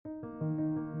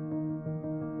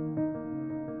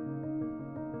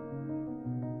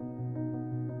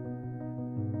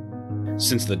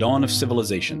Since the dawn of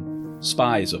civilization,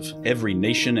 spies of every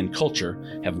nation and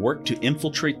culture have worked to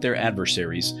infiltrate their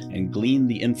adversaries and glean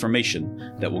the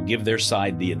information that will give their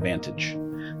side the advantage.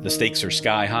 The stakes are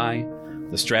sky high,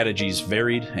 the strategies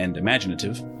varied and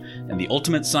imaginative, and the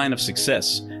ultimate sign of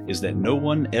success is that no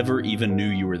one ever even knew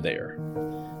you were there.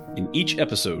 In each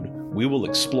episode, we will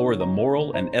explore the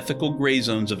moral and ethical gray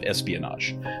zones of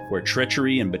espionage, where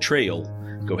treachery and betrayal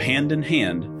go hand in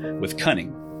hand with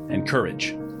cunning and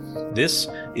courage. This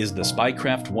is the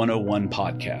Spycraft 101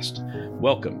 podcast.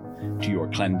 Welcome to your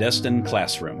clandestine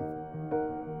classroom.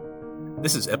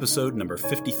 This is episode number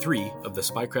 53 of the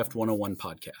Spycraft 101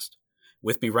 podcast.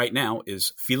 With me right now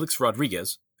is Felix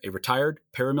Rodriguez, a retired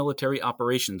paramilitary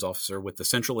operations officer with the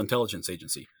Central Intelligence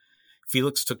Agency.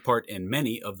 Felix took part in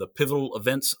many of the pivotal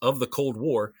events of the Cold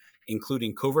War,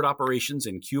 including covert operations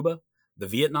in Cuba, the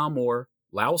Vietnam War,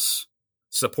 Laos,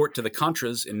 support to the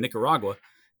Contras in Nicaragua,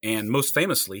 and most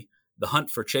famously, the hunt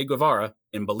for Che Guevara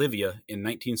in Bolivia in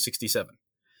 1967.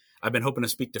 I've been hoping to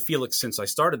speak to Felix since I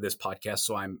started this podcast,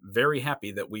 so I'm very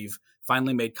happy that we've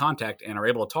finally made contact and are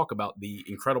able to talk about the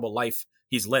incredible life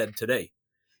he's led today.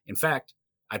 In fact,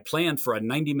 I planned for a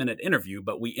 90-minute interview,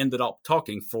 but we ended up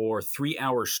talking for 3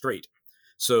 hours straight.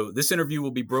 So this interview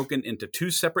will be broken into 2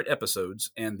 separate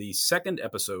episodes, and the second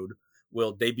episode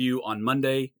will debut on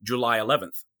Monday, July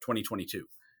 11th, 2022.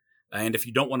 And if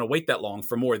you don't want to wait that long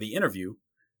for more of the interview,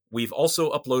 we've also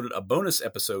uploaded a bonus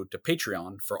episode to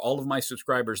Patreon for all of my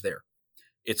subscribers there.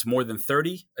 It's more than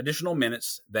 30 additional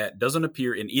minutes that doesn't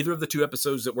appear in either of the 2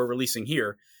 episodes that we're releasing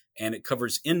here, and it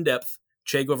covers in-depth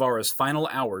Che Guevara's final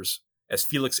hours as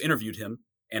Felix interviewed him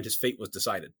and his fate was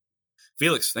decided.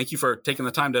 Felix, thank you for taking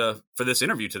the time for this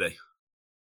interview today.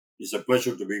 It's a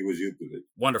pleasure to be with you today.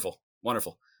 Wonderful.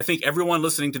 Wonderful. I think everyone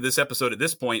listening to this episode at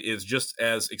this point is just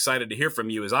as excited to hear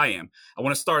from you as I am. I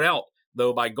want to start out,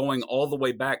 though, by going all the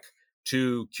way back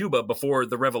to Cuba before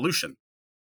the revolution.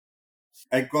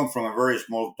 I come from a very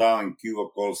small town in Cuba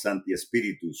called Santi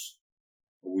Espiritus,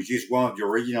 which is one of the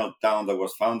original towns that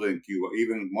was founded in Cuba,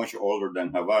 even much older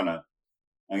than Havana,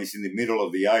 and it's in the middle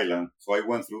of the island. So I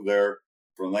went through there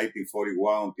from 1941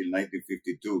 until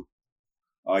 1952.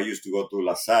 I used to go to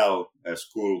La Salle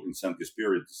school in Santi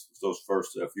Espiritus, those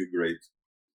first few grades.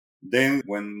 Then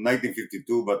when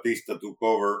 1952 Batista took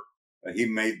over, he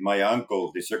made my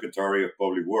uncle the Secretary of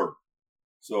Public Works.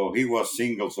 So he was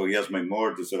single, so he asked my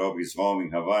mother to set up his home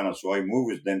in Havana. So I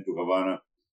moved with them to Havana.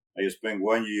 I spent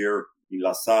 1 year in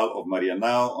La Salle of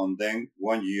Marianao and then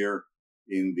 1 year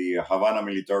in the Havana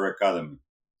Military Academy.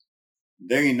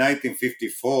 Then in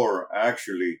 1954,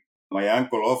 actually, my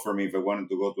uncle offered me if I wanted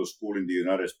to go to school in the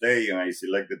United States, and I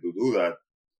selected to do that.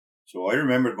 So I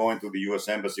remember going to the U.S.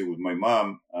 Embassy with my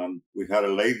mom, and we had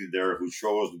a lady there who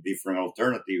showed us the different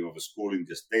alternative of a school in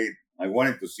the state. I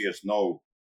wanted to see snow,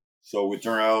 so we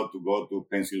turned out to go to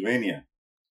Pennsylvania.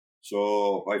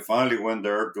 So I finally went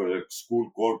there to a school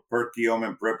called Perky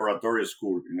Omen Preparatory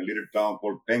School in a little town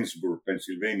called Pennsburg,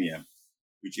 Pennsylvania,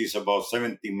 which is about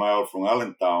 70 miles from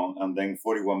Allentown and then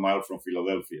 41 miles from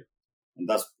Philadelphia. And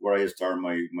that's where I started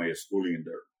my schooling in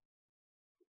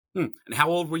there. And how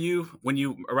old were you when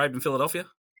you arrived in Philadelphia?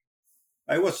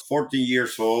 I was 14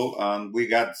 years old, and we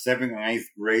got 7th and 8th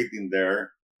grade in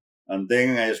there. And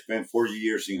then I spent 4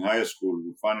 years in high school.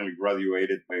 We finally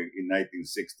graduated in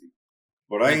 1960.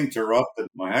 But I interrupted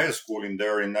my high school in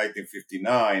there in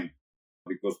 1959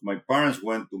 because my parents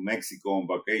went to Mexico on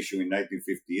vacation in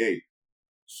 1958.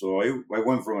 So I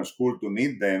went from a school to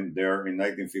meet them there in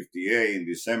 1958 in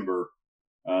December.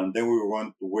 And then we were going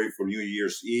to wait for New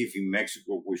Year's Eve in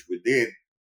Mexico, which we did.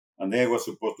 And then I was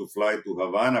supposed to fly to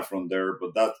Havana from there,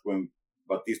 but that's when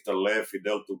Batista left,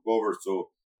 Fidel took over.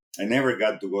 So I never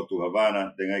got to go to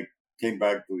Havana. Then I came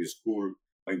back to the school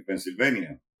in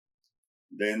Pennsylvania.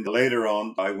 Then later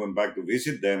on, I went back to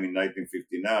visit them in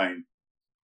 1959.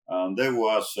 And there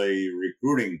was a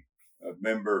recruiting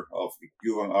member of the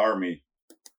Cuban Army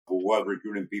who was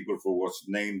recruiting people for what's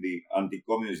named the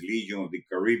Anti-Communist Legion of the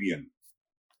Caribbean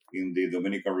in the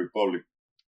Dominican Republic.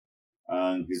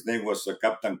 And his name was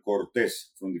Captain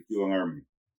Cortez from the Cuban Army.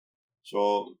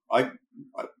 So I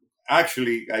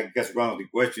guess one of the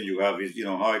questions you have is,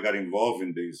 how I got involved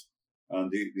in this. And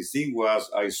the thing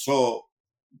was, I saw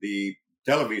the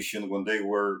television when they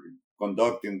were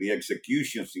conducting the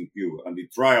executions in Cuba and the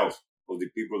trials of the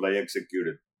people they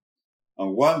executed.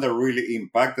 And one that really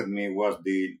impacted me was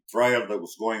the trial that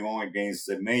was going on against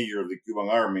the mayor of the Cuban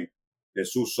Army,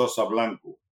 Jesus Sosa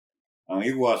Blanco. And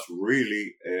it was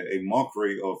really a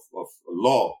mockery of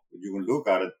law. You can look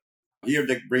at it. Here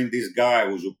they bring this guy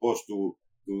who's supposed to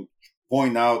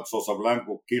point out Sosa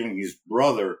Blanco killing his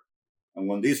brother And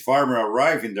when this farmer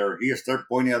arrived in there, he started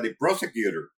pointing at the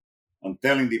prosecutor and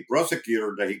telling the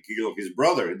prosecutor that he killed his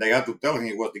brother. They had to tell him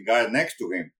it was the guy next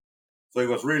to him. So it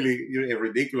was really a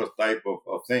ridiculous type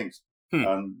of things.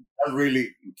 And that really,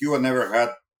 Cuba never had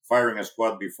firing a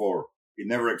squad before. It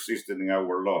never existed in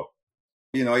our law.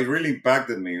 It really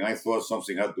impacted me. And I thought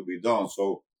something had to be done.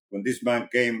 So when this man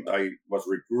came, I was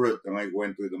recruited and I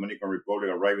went to the Dominican Republic,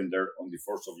 arriving there on the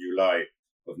 4th of July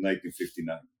of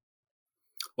 1959.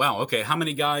 Wow. Okay. How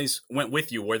many guys went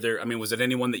with you? Was it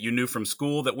anyone that you knew from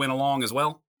school that went along as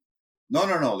well? No.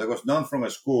 There was none from a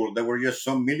school. There were just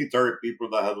some military people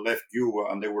that had left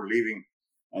Cuba and they were living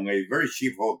in a very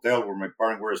cheap hotel where my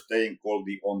parents were staying called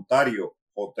the Ontario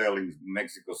Hotel in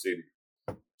Mexico City.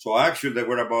 So actually there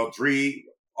were about 3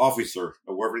 officers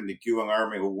that were in the Cuban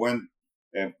army who went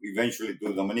eventually to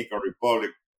the Dominican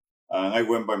Republic. And I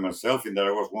went by myself in that.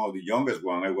 I was one of the youngest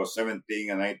one. I was 17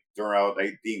 and I turned out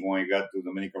 18 when I got to the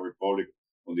Dominican Republic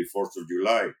on the 4th of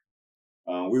July.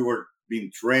 We were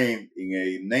being trained in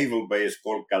a naval base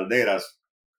called Calderas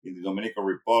in the Dominican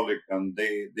Republic. And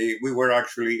we were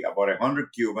actually about 100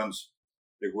 Cubans.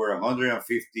 There were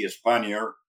 150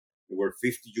 Spaniards. There were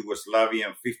 50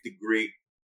 Yugoslavian, 50 Greek,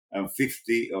 and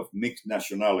 50 of mixed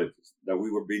nationalities that we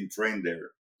were being trained there,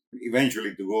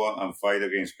 eventually to go and fight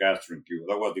against Castro in Cuba.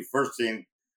 That was the first thing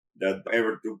that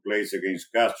ever took place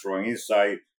against Castro. And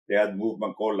inside, they had a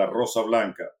movement called La Rosa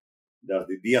Blanca, that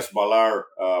the Diaz-Balart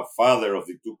father of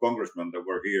the 2 congressmen that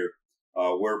were here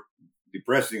were the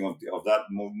president of that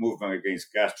movement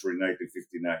against Castro in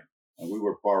 1959. And we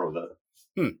were part of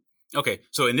that. Okay,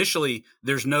 so initially,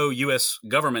 there's no U.S.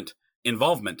 government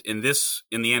involvement in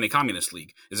the Anti-Communist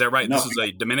League. Is that right? Nothing. This is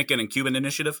a Dominican and Cuban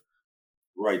initiative?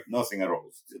 Right, nothing at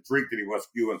all. Strictly was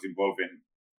Cubans involved in.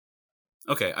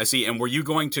 Okay, I see. And were you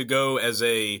going to go as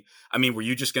were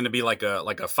you just going to be like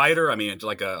a fighter?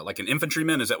 Like an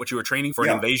infantryman? Is that what you were training for,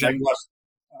 an invasion? I was,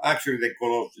 actually, they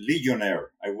call us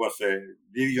legionnaire. I was a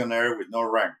legionnaire with no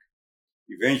rank.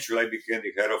 Eventually, I became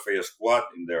the head of a squad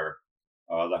in there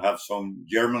that had some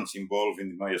Germans involved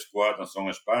in my squad and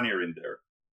some Spaniards in there.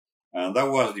 And that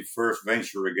was the first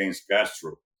venture against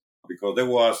Castro. Because there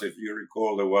was, if you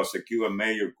recall, there was a Cuban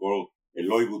mayor called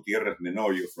Eloy Gutierrez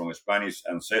Menorio from Spanish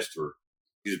ancestor.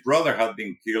 His brother had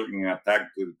been killed in an attack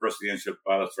to the presidential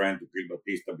palace trying to kill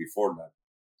Batista before that.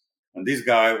 And this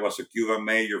guy was a Cuban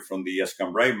mayor from the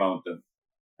Escambray Mountain.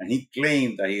 And he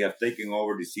claimed that he had taken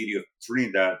over the city of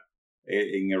Trinidad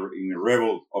in a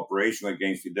rebel operation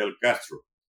against Fidel Castro.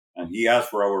 And he asked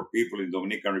for our people in the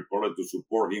Dominican Republic to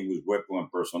support him with weapons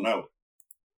and personnel.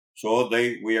 So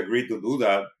we agreed to do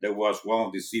that. There was one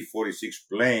of the C-46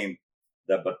 planes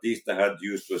that Batista had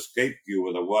used to escape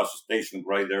Cuba that was stationed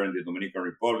right there in the Dominican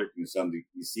Republic in San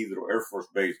Isidro Air Force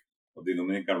Base of the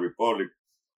Dominican Republic.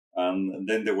 And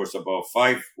then there was about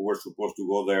 5 who were supposed to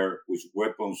go there with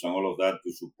weapons and all of that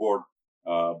to support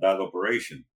that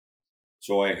operation.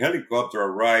 So a helicopter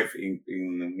arrived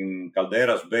in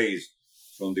Calderas base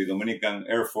from the Dominican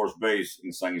Air Force Base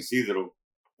in San Isidro.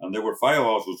 And there were 5 of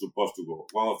us who were supposed to go.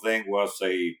 One of them was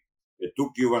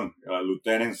 2 Cuban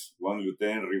lieutenants, one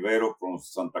Lieutenant Rivero from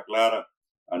Santa Clara,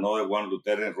 another one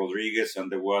Lieutenant Rodriguez,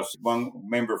 and there was one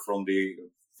member from the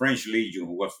French Legion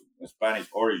who was of Spanish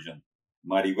origin,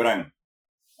 Maribran.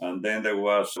 And then there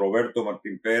was Roberto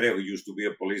Martin Perez, who used to be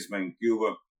a policeman in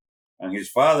Cuba. And his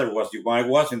father was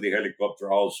in the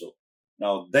helicopter also.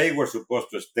 Now, they were supposed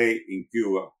to stay in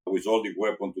Cuba with all the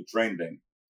weapons to train them.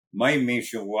 My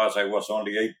mission was, I was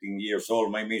only 18 years old,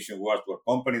 my mission was to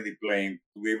accompany the plane,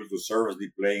 to be able to service the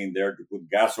plane there, to put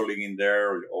gasoline in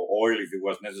there, or oil if it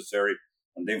was necessary,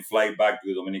 and then fly back to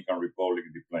the Dominican Republic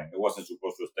in the plane. I wasn't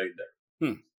supposed to stay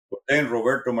there. But then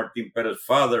Roberto Martin Perez's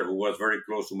father, who was very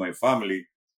close to my family,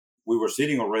 we were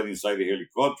sitting already inside the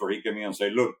helicopter. He came in and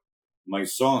said, look, my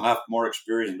son has more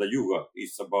experience than you got.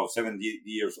 He's about 70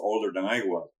 years older than I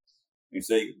was. And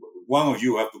say, one of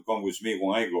you have to come with me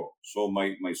when I go. So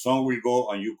my son will go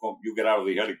and you get out of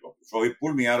the helicopter. So he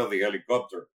pulled me out of the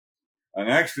helicopter. And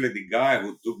actually the guy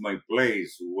who took my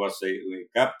place, who was a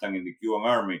captain in the Cuban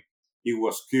army, he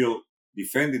was killed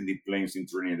defending the planes in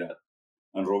Trinidad.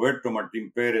 And Roberto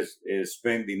Martin Perez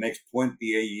spent the next 28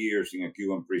 years in a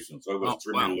Cuban prison. So it was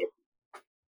extremely lucky.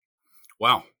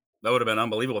 Wow. That would have been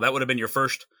unbelievable. That would have been your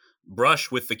first brush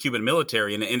with the Cuban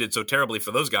military, and it ended so terribly for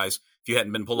those guys if you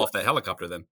hadn't been pulled off that helicopter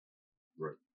then.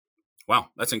 Right. Wow,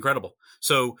 that's incredible.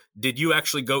 So did you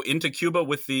actually go into Cuba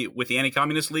with the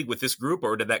Anti-Communist League with this group,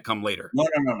 or did that come later?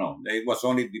 No. It was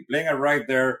only the plane arrived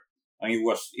there, and it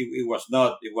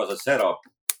was a setup.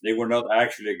 They were not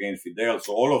actually against Fidel,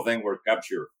 so all of them were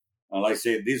captured. And like I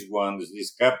said, this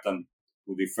captain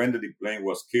who defended the plane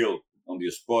was killed on the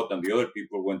spot, and the other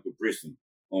people went to prison.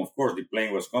 And of course, the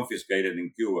plane was confiscated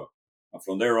in Cuba. And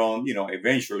from there on,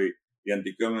 eventually the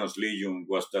Anti-Communist Legion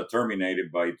was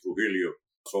terminated by Trujillo.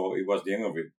 So it was the end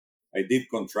of it. I did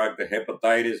contract the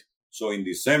hepatitis. So in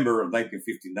December of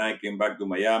 1959, came back to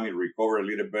Miami, recovered a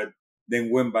little bit,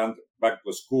 then went back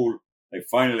to school. I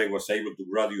finally was able to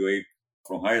graduate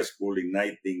from high school in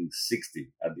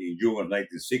 1960, in June of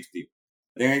 1960.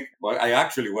 Then I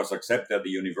actually was accepted at the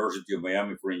University of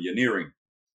Miami for engineering.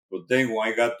 But then when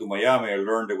I got to Miami, I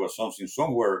learned there was something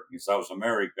somewhere in South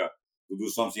America to do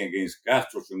something against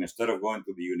Castro. So instead of going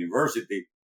to the university,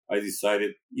 I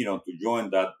decided, to join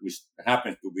that, which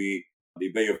happens to be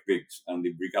the Bay of Pigs and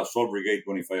the Assault Brigade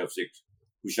 2506,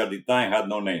 which at the time had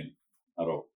no name at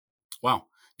all. Wow.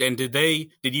 And did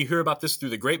you hear about this through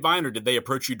the grapevine, or did they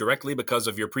approach you directly because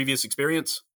of your previous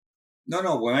experience?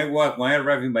 No. When I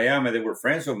arrived in Miami, they were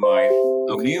friends of mine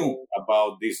who knew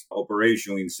about this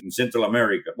operation in Central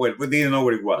America. Well, we didn't know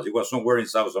what it was. It was somewhere in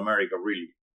South America, really.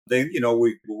 Then,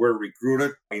 we were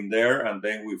recruited in there, and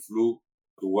then we flew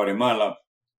to Guatemala.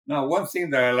 Now, one thing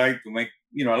that I like to make,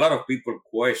 a lot of people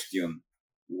question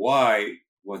why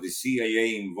was the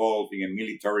CIA involved in a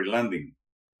military landing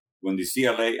when the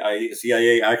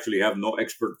CIA actually have no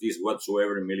expertise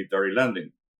whatsoever in military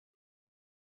landing.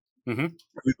 Mm-hmm.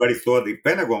 Everybody thought the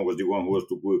Pentagon was the one who was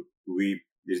to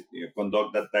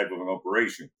conduct that type of an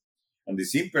operation. And the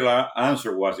simple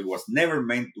answer was it was never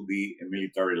meant to be a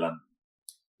military landing.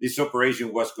 This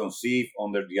operation was conceived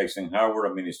under the Eisenhower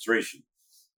administration.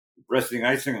 President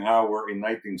Eisenhower in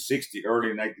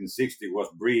early 1960, was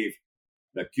briefed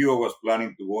that Cuba was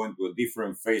planning to go into a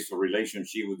different phase of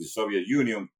relationship with the Soviet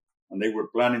Union, and they were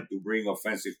planning to bring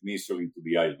offensive missiles into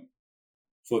the island.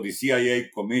 So the CIA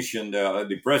commissioned,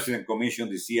 the president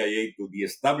commissioned the CIA to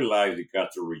destabilize the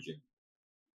Castro regime.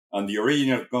 And the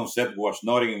original concept was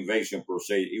not an invasion per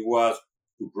se. It was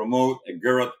to promote a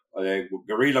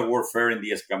guerrilla warfare in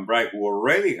the Escambray, who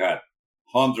already had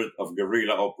hundreds of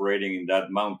guerrilla operating in that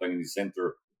mountain in the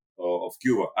center of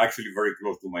Cuba, actually very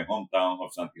close to my hometown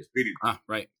of Santi Espiritu.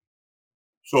 Right.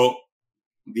 So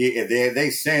they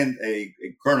sent a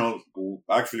colonel who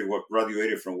actually was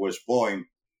graduated from West Point,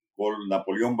 called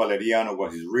Napoleon Valeriano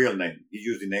was his real name. He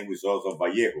used the name with us of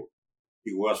Vallejo.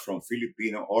 He was from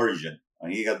Filipino origin,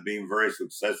 and he had been very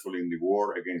successful in the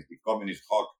war against the communist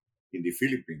hawk in the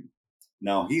Philippines.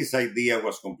 Now, his idea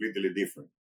was completely different.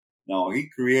 Now, he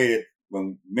created,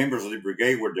 when members of the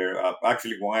brigade were there,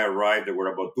 actually when I arrived, there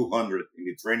were about 200 in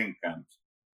the training camps.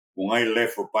 When I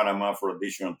left for Panama for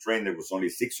additional training, there was only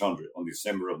 600 on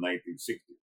December of 1960.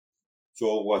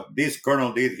 So what this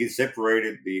colonel did, he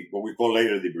separated what we call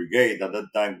later the brigade. At that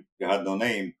time, they had no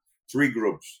name, 3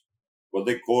 groups. What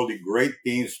they call the great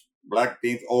teams, black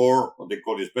teams, or what they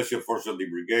call the special forces of the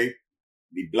brigade,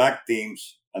 the black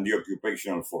teams, and the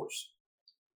occupational force.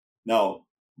 Now,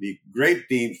 the great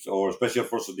teams or special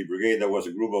forces of the brigade, there was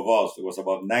a group of us. There was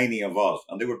about 90 of us,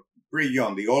 and they were pretty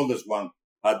young. The oldest one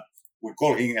we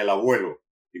call him El Abuelo,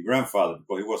 the grandfather,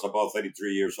 because he was about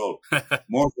 33 years old.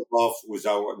 Most of us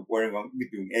were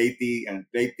between 18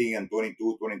 and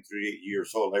 22, 23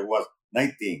 years old. I was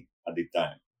 19 at the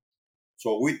time.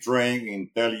 So we trained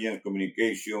intelligence,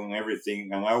 communication, everything,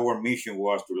 and our mission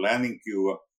was to land in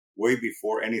Cuba way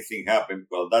before anything happened,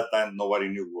 because at that time nobody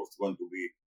knew it was going to be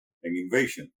an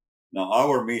invasion. Now,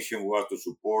 our mission was to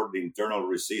support the internal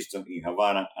resistance in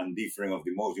Havana and different of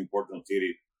the most important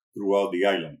cities throughout the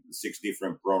island, the 6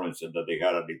 different provinces that they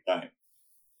had at the time.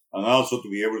 And also to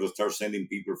be able to start sending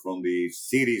people from the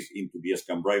cities into the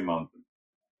Escambray Mountain.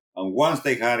 And once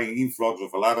they had an influx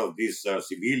of a lot of these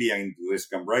civilians into the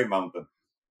Escambray Mountain,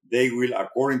 they will,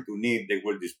 according to need, they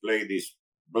will display these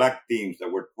black teams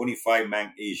that were 25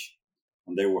 men each.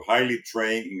 And they were highly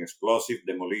trained in explosive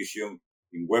demolition,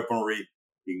 in weaponry,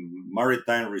 in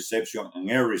maritime reception and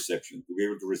air reception, to be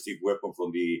able to receive weapons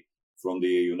from the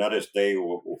United States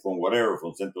or from whatever,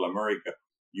 from Central America,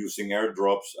 using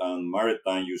airdrops, and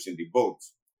maritime using the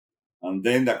boats. And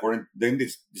then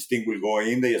this thing will go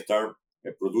in, they start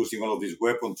producing all of these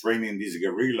weapons, training this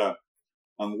guerrilla.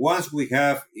 And once we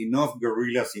have enough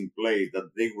guerrillas in place that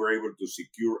they were able to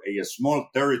secure a small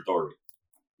territory,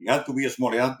 it had to be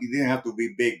small, it didn't have to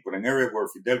be big, but an area where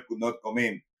Fidel could not come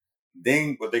in,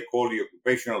 then what they call the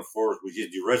occupational force, which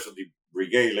is the rest of the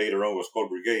brigade, later on was called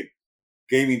brigade,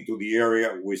 came into the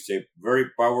area with a very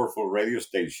powerful radio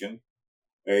station,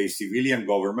 a civilian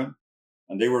government,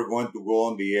 and they were going to go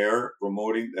on the air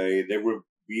promoting, they will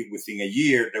be within a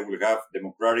year, they will have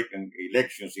democratic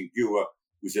elections in Cuba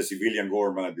with a civilian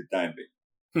government at the time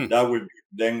being. That will be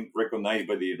then recognized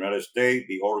by the United States,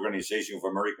 the Organization of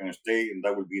American States, and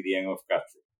that will be the end of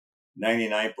Castro.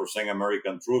 99%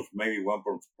 American troops, maybe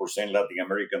 1% Latin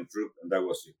American troops, and that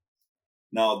was it.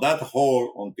 Now, that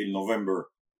whole until November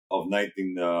of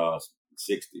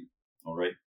 1960, all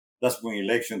right, that's when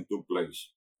election took place.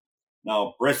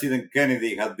 Now, President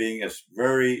Kennedy had been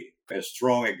very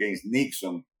strong against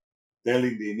Nixon,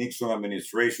 telling the Nixon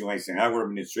administration, Eisenhower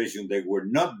administration, they were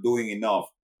not doing enough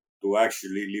to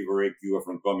actually liberate Cuba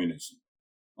from communism.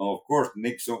 And of course,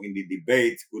 Nixon in the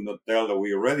debate could not tell that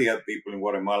we already had people in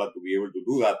Guatemala to be able to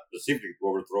do that, specifically to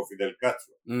overthrow Fidel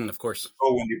Castro. Of course.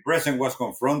 So when the president was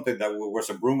confronted that there was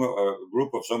a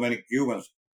group of so many Cubans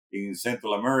in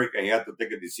Central America, he had to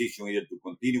take a decision either to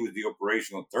continue with the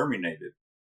operation or terminate it.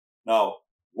 Now,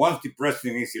 once the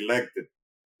president is elected,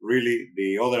 really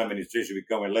the other administration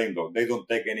become a lame dog. They don't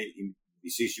take any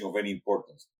decision of any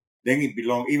importance. Then it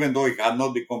belongs, even though he had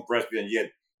not become president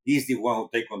yet, he's the one who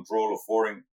takes control of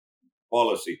foreign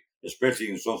policy, especially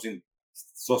in something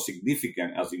so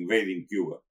significant as invading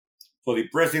Cuba. So the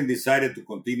president decided to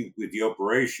continue with the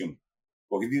operation,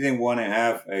 but he didn't want to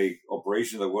have an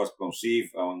operation that was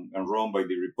conceived and run by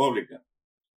the Republicans.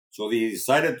 So he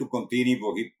decided to continue,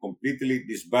 but he completely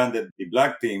disbanded the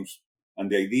black teams. And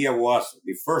the idea was,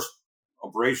 the first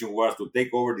operation was to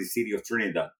take over the city of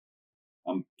Trinidad.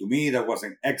 And to me, that was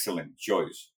an excellent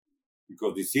choice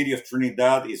because the city of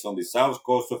Trinidad is on the south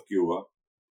coast of Cuba.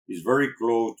 It's very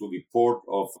close to the port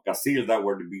of Casilda,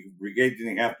 where the brigade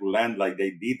didn't have to land like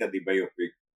they did at the Bay of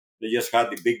Pigs. They just had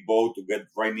the big boat to get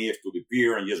right next to the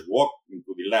pier and just walk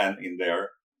into the land in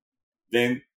there.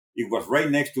 Then it was right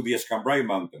next to the Escambray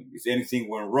Mountain. If anything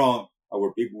went wrong,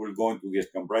 our people were going to the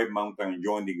Escambray Mountain and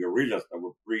join the guerrillas that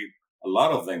were a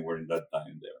lot of them were in that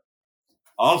time there.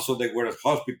 Also, there was a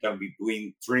hospital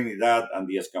between Trinidad and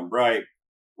the Escambray,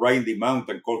 right in the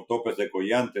mountain called Topes de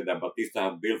Collante that Batista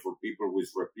had built for people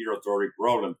with respiratory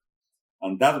problems.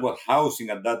 And that was housing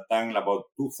at that time about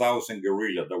 2,000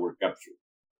 guerrillas that were captured,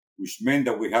 which meant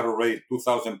that we had already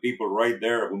 2,000 people right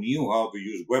there who knew how to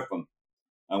use weapons.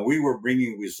 And we were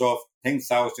bringing with us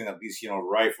 10,000 additional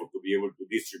rifles to be able to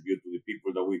distribute to the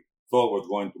people that we thought was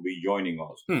going to be joining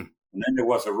us. And then there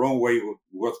was a runway that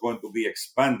was going to be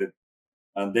expanded.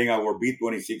 And then our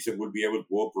B-26 would be able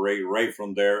to operate right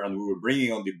from there. And we were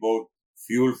bringing on the boat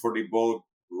fuel for the boat,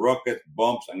 rockets,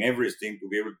 bombs, and everything to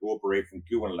be able to operate from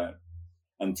Cuban land.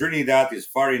 And Trinidad is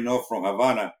far enough from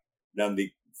Havana that the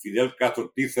Fidel Castro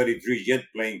T-33 jet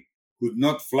plane could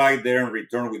not fly there and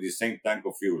return with the same tank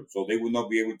of fuel. So they would not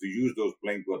be able to use those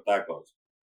planes to attack us.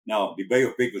 Now, the Bay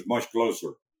of Pigs was much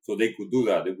closer, so they could do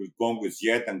that. They would come with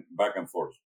jet and back and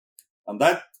forth. And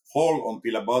that hold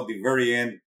until about the very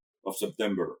end of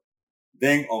September.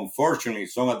 Then, unfortunately,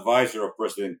 some advisor of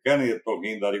President Kennedy told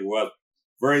him that it was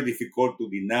very difficult to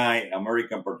deny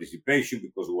American participation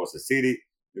because it was a city.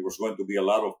 There was going to be a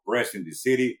lot of press in the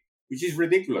city, which is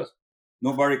ridiculous.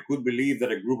 Nobody could believe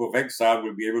that a group of exiles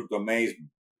will be able to amaze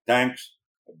tanks,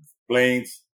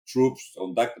 planes, troops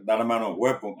on that amount of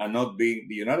weapons and not be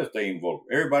the United States involved.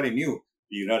 Everybody knew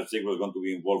the United States was going to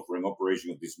be involved for an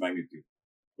operation of this magnitude.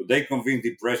 But they convinced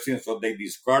the president, so they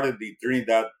discarded the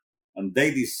Trinidad and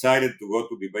they decided to go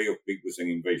to the Bay of Pigs with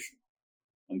an invasion.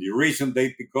 And the reason they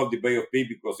picked up the Bay of Pigs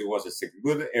because it was a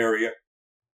secluded area,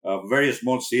 very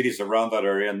small cities around that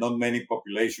area, not many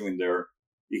population in there.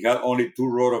 It had only 2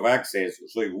 roads of access.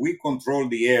 So if we control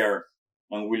the air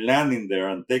and we land in there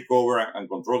and take over and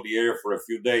control the area for a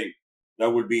few days,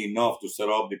 that would be enough to set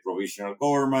up the provisional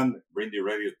government, bring the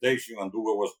radio station, and do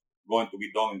what was going to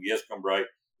be done in the Escambray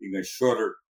in a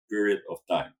shorter period of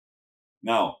time.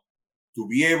 Now, to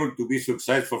be able to be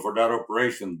successful for that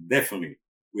operation, definitely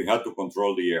we had to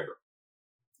control the air.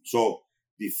 So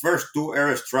the first 2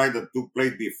 airstrikes that took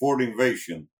place before the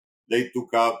invasion, they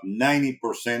took out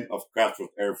 90% of Castro's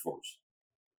Air Force.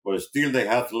 But still they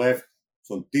had left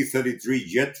some T-33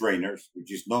 jet trainers,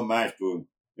 which is no match to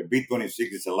a B-26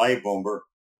 is a light bomber,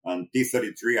 and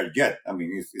T-33 a jet. I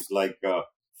mean, it's like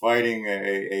fighting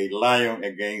a lion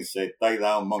against a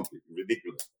tie-down monkey.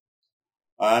 Ridiculous.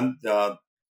 And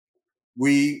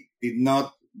we did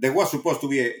not, there was supposed to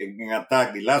be an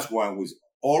attack, the last one, with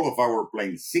all of our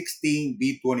planes, 16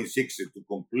 B-26s to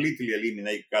completely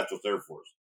eliminate Castro's Air Force.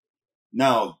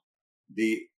 Now,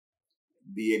 the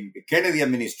Kennedy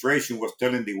administration was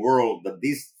telling the world that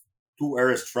these 2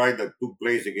 airstrikes that took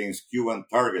place against Cuban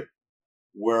target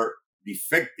were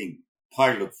defecting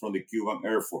pilots from the Cuban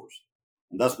Air Force.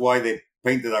 And that's why they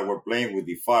painted our plane with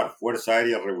the FAR, Fuerza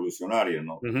Aérea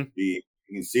Revolucionaria, the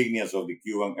insignias of the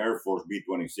Cuban Air Force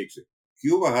B-26s.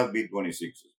 Cuba had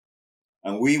B-26s.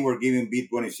 And we were giving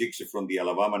B-26s from the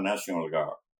Alabama National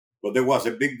Guard. But there was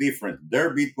a big difference.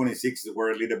 Their B-26s were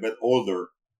a little bit older,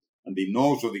 and the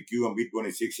nose of the Cuban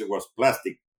B-26 was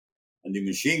plastic. and the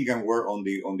machine gun were on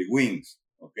the wings,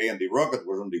 okay, and the rocket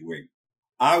was on the wing.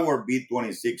 Our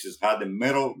B-26s had a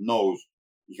metal nose.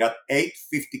 It had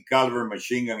 850 caliber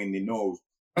machine gun in the nose,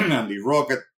 and the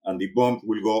rocket and the bomb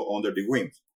will go under the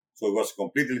wings. So it was a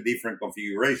completely different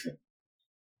configuration.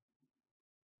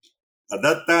 At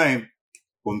that time,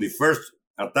 on the first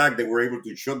attack, they were able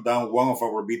to shut down one of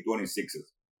our B-26s.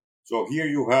 So here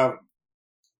you have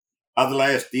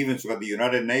Adlai Stevenson at the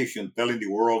United Nations telling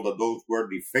the world that those were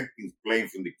defecting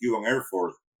planes from the Cuban Air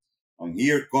Force. And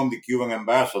here come the Cuban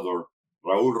ambassador,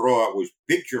 Raul Roa, with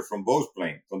pictures from both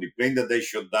planes, from the plane that they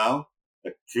shut down,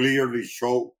 that clearly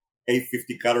show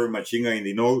 850 caliber machine gun in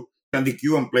the nose, and the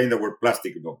Cuban plane that were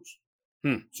plastic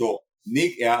nose. So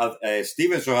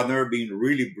Stevenson had never been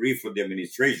really briefed for the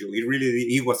administration.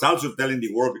 He was also telling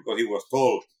the world, because he was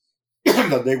told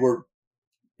that they were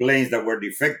planes that were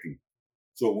defecting.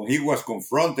 So when he was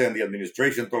confronted and the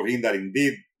administration told him that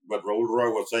indeed what Raul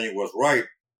Roa was saying was right,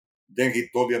 then he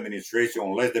told the administration,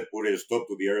 unless they put a stop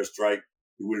to the airstrike,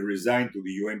 he will resign to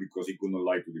the UN because he could not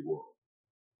lie to the world.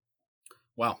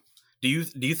 Wow. Do you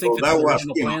think that the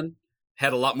original plan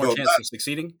had a lot more chance of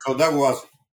succeeding? So that was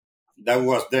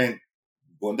then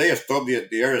when they stopped the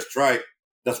airstrike.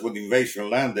 That's when the invasion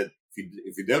landed.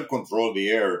 Fidel controlled the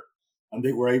air, and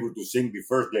they were able to sink the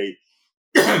first day.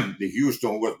 The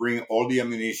Houston, who was bringing all the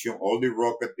ammunition, all the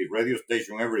rocket, the radio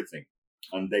station, everything,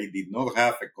 and they did not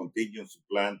have a contingency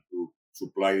plan to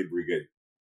supply the brigade.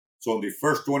 So in the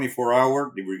first 24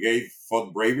 hours, the brigade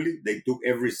fought bravely. They took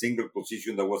every single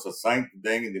position that was assigned to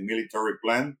them in the military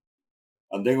plan.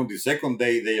 And then on the second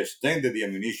day, they extended the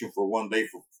ammunition for one day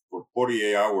for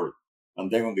 48 hours.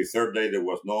 And then on the third day, there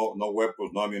was no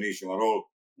weapons, no ammunition at all.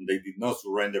 And they did not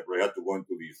surrender, but they had to go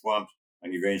into the swamps.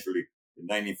 And eventually,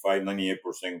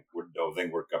 95-98% of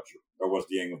them were captured. That was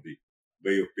the end of the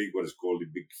Bay of Pigs, what is called the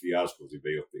big fiasco of the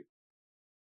Bay of Pigs.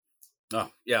 Oh,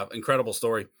 yeah, incredible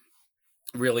story.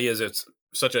 Really is. It's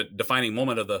such a defining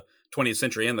moment of the 20th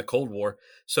century and the Cold War.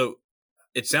 So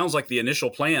it sounds like the initial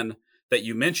plan that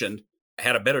you mentioned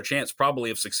had a better chance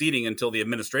probably of succeeding until the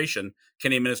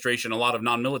Kennedy administration, a lot of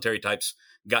non-military types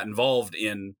got involved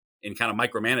in kind of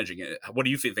micromanaging it. What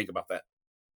do you think about that?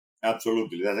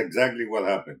 Absolutely. That's exactly what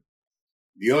happened.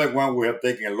 The other one would have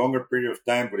taken a longer period of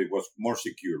time, but it was more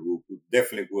secure. We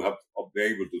definitely would have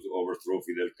been able to overthrow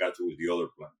Fidel Castro with the other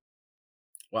plan.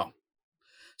 Wow.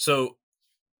 So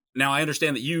now I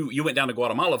understand that you went down to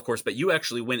Guatemala, of course, but you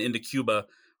actually went into Cuba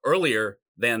earlier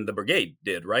than the brigade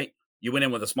did, right? You went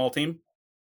in with a small team?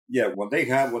 Yeah, when they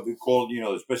had what we call,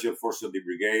 the special forces of the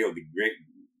brigade or the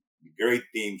great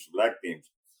teams, black teams,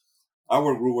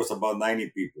 our group was about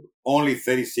 90 people. Only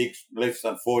 36, less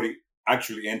than 40,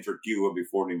 actually entered Cuba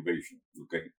before the invasion.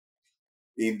 Okay.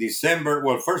 In December,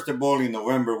 well, first of all, in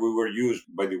November, we were used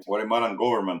by the Guatemalan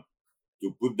government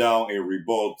to put down a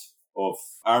revolt of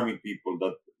army people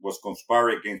that was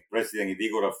conspiring against President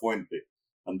Idigo da Fuente.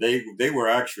 And they were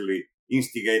actually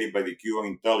instigated by the Cuban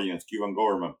intelligence, Cuban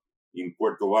government in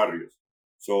Puerto Barrios.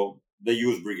 So they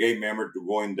used brigade members to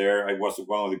go in there. I was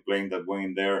one of the planes that went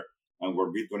in there and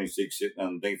were B-26,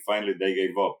 and then finally they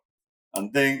gave up.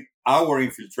 And then our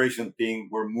infiltration team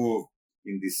were moved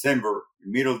in December,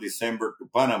 middle of December, to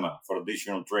Panama for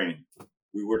additional training.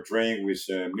 We were trained with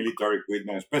military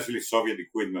equipment, especially Soviet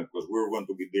equipment, because we were going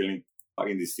to be dealing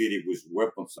in the city with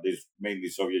weapons that is made in the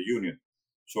Soviet Union.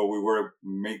 So we were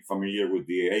made familiar with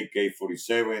the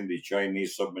AK-47, the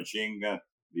Chinese submachine gun,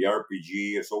 the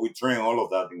RPG. So we trained all of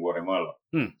that in Guatemala.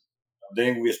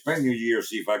 Then we spent New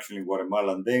Year's Eve actually in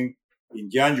Guatemala. And then in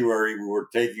January, we were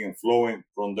taking and flowing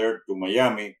from there to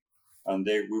Miami. And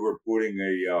then we were putting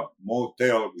a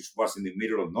motel, which was in the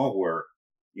middle of nowhere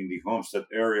in the Homestead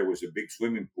area with a big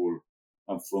swimming pool.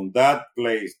 And from that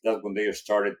place, that's when they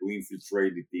started to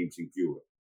infiltrate the teams in Cuba.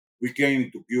 We came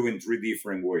into Cuba in 3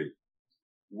 different ways.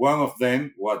 One of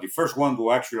them was the first one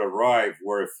to actually arrive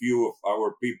were a few of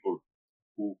our people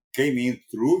who came in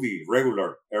through the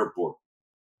regular airport.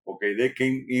 Okay, they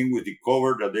came in with the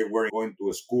cover that they were going to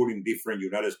a school in different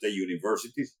United States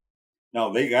universities.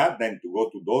 Now, they got them to go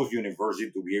to those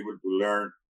universities to be able to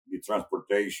learn the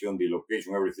transportation, the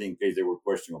location, everything, in case they were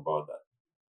questioning about that.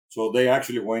 So they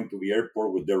actually went to the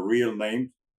airport with their real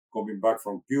names, coming back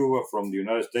from Cuba, from the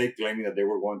United States, claiming that they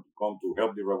were going to come to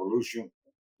help the revolution.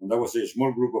 And that was a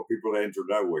small group of people that entered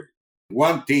that way.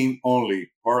 One team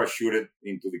only parachuted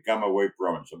into the Camagüey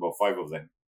province, about 5 of them.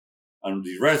 And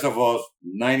the rest of us,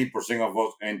 90% of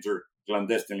us, entered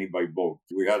clandestinely by boat.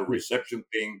 We had a reception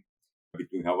team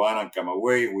between Havana and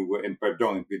Camagüey. We were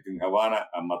between Havana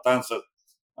and Matanzas,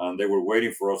 and they were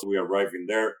waiting for us. We arrived in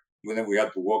there. And then we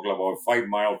had to walk about 5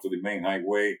 miles to the main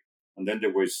highway. And then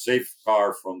there was a safe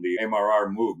car from the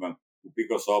MRR movement to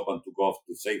pick us up and took off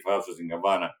to safe houses in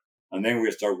Havana. And then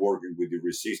we start working with the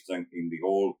resistance in the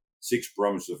whole 6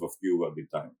 provinces of Cuba at the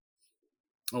time.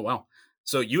 Oh, wow.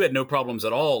 So you had no problems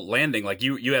at all landing. Like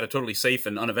you had a totally safe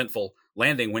and uneventful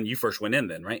landing when you first went in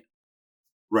then, right?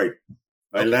 Right.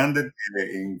 I Okay. landed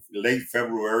in late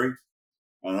February,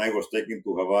 and I was taken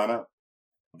to Havana.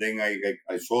 Then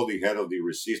I saw the head of the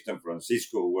resistance,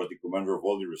 Francisco, who was the commander of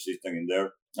all the resistance in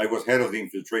there. I was head of the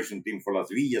infiltration team for Las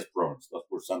Villas province. That's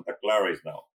where Santa Clara is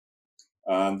now.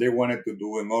 And they wanted to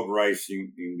do an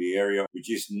uprising in the area,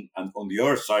 which is on the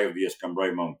other side of the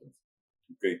Escambray Mountains.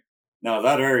 Okay. Now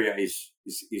that area is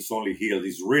only hills.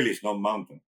 It's not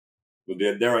mountain. So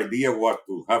their idea was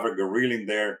to have a guerrilla in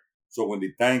there. So when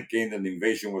the time came and the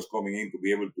invasion was coming in, to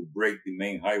be able to break the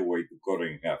main highway to cut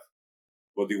it in half.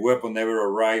 But the weapon never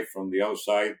arrived from the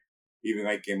outside. Even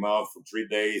I came out for 3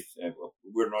 days, and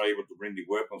we were not able to bring the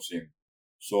weapons in.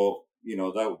 So,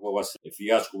 that was a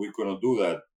fiasco. We couldn't do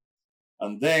that.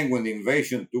 And then when the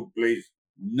invasion took place,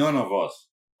 none of us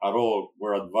at all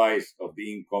were advised of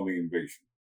the incoming invasion.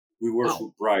 We were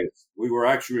surprised. We were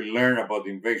actually learned about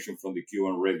the invasion from the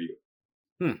Cuban radio.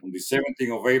 On the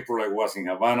 17th of April, I was in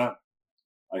Havana.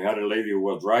 I had a lady who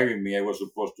was driving me. I was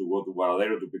supposed to go to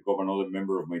Varadero to pick up another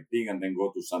member of my team and then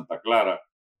go to Santa Clara,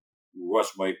 who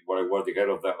was I was the head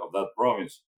of that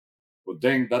province. But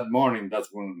then that morning, that's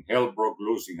when hell broke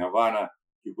loose in Havana.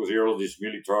 You could hear all this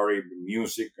military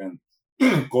music and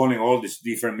calling all these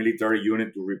different military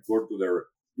units to report to their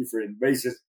different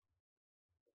bases.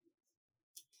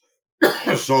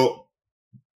 So,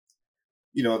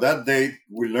 that day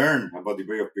we learned about the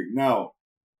Bay of Pigs. Now,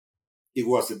 it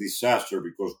was a disaster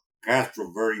because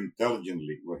Castro very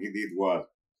intelligently, what he did was,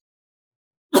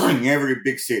 in every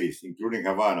big cities, including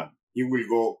Havana, he will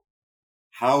go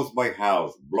house by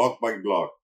house, block by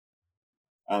block,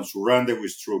 and surround it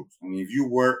with troops. And if you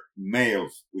were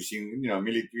males, which in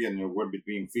military and you were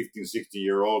between 15,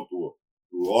 16-year-old to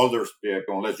older,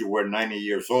 unless you were 90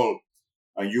 years old,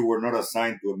 and you were not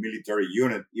assigned to a military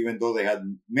unit, even though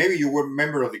maybe you were a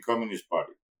member of the Communist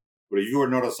Party. But if you were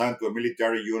not assigned to a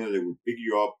military unit, they would pick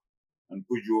you up and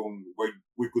put you on what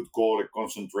we could call a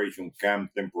concentration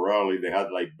camp temporarily. They had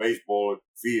like baseball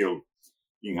field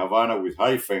in Havana with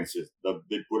high fences that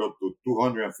they put up to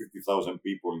 250,000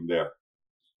 people in there.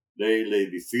 They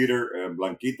laid the theater,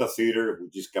 Blanquita Theater,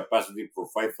 which is capacity for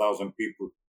 5,000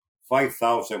 people.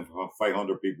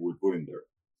 5,500 people we put in there.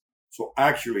 So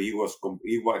actually, he was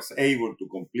able to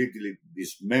completely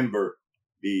dismember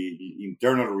the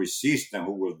internal resistance,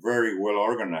 who was very well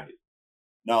organized.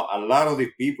 Now, a lot of the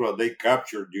people that they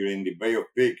captured during the Bay of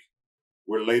Pigs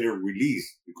were later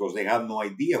released because they had no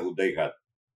idea who they had.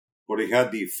 But it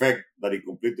had the effect that it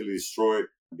completely destroyed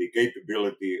the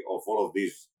capability of all of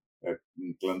these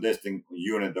clandestine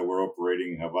units that were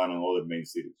operating in Havana and other main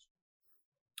cities.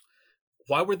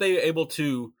 Why were they able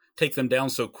to take them down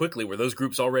so quickly? Were those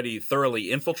groups already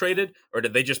thoroughly infiltrated, or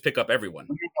did they just pick up everyone?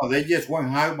 No, they just went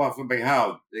house by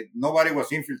house. Nobody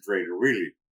was infiltrated,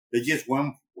 really. They just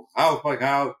went house by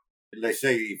house. Let's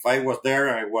say if I was there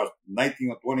and I was 19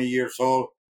 or 20 years old,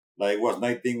 like I was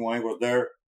 19 when I was there,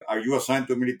 are you assigned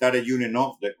to a military unit?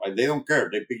 No, they don't care.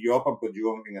 They pick you up and put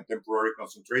you in a temporary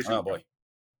concentration camp. Boy.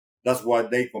 That's why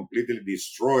they completely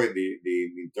destroyed the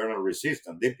internal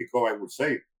resistance. They pick up, I would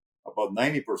say, about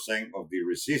 90% of the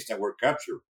resistance were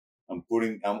captured, and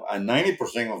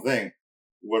 90% of them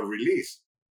were released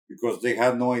because they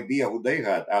had no idea who they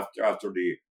had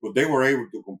but they were able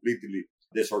to completely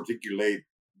disarticulate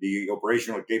the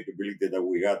operational capability that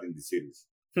we had in the cities.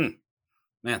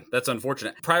 Man, that's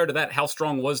unfortunate. Prior to that, how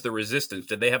strong was the resistance?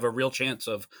 Did they have a real chance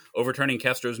of overturning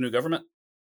Castro's new government?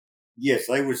 Yes,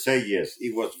 I would say yes.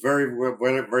 It was very,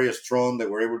 very, very strong. They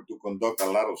were able to conduct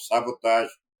a lot of sabotage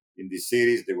in the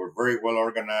cities. They were very well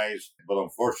organized, but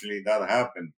unfortunately that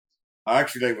happened.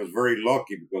 Actually, I was very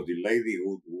lucky because the lady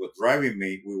who was driving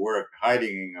me, we were hiding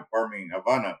in an apartment in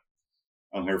Havana,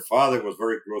 and her father was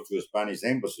very close to the Spanish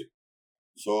embassy.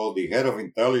 So the head of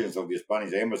intelligence of the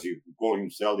Spanish embassy, who called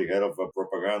himself the head of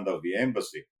propaganda of the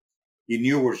embassy, he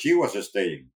knew where she was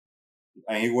staying.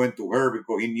 And he went to her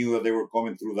because he knew that they were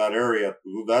coming through that area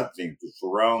to do that thing, to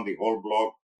surround the whole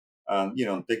block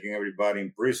and, taking everybody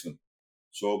in prison.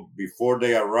 So before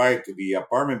they arrived to the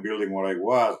apartment building where I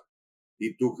was,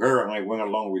 he took her and I went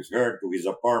along with her to his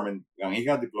apartment, and he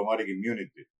got diplomatic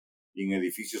immunity in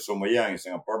Edificio Somayan. It's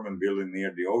an apartment building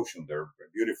near the ocean. They're a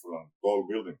beautiful and tall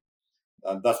building.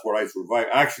 And that's where I survived.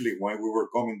 Actually, when we were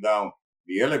coming down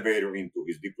the elevator into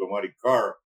his diplomatic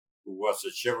car, who was a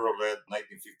Chevrolet,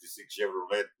 1956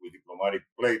 Chevrolet with diplomatic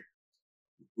plate,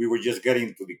 we were just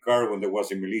getting to the car when there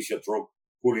was a militia truck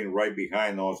pulling right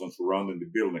behind us and surrounding the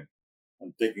building.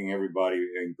 and taking everybody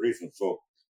in prison. So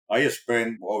I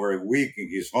spent over a week in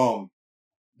his home.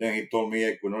 Then he told me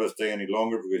I could not stay any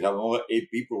longer because another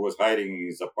 8 people was hiding in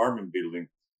his apartment building,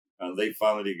 and they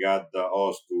finally got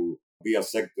us to be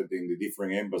accepted in the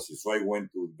different embassies. So I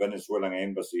went to the Venezuelan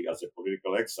embassy as a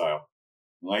political exile,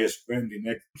 and I spent the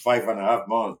next 5.5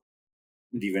 months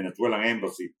in the Venezuelan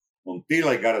embassy until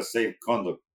I got a safe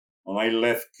conduct. And I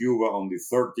left Cuba on the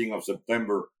 13th of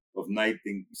September of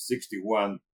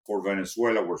 1961 for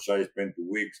Venezuela, where I spent 2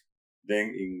 weeks.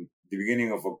 Then in the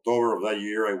beginning of October of that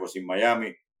year, I was in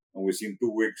Miami. And within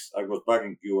 2 weeks, I was back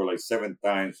in Cuba like 7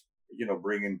 times,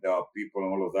 bringing the people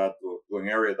and all of that to an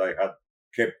area that I had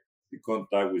kept the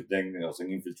contact with them as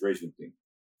an infiltration team.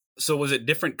 So was it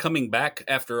different coming back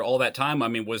after all that time? I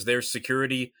mean, was there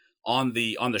security on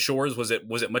the shores? Was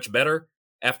it much better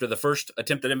after the first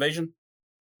attempted invasion?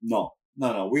 No.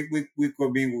 We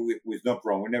could be with no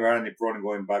problem. We never had any problem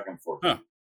going back and forth. Huh.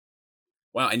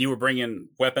 Wow. And you were bringing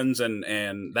weapons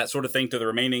and that sort of thing to the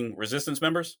remaining resistance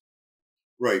members?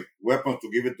 Right. Weapons to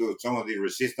give it to some of the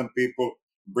resistant people,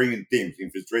 bringing teams,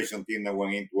 infiltration team that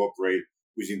went in to operate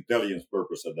with intelligence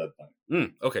purpose at that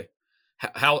time. Okay.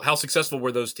 How successful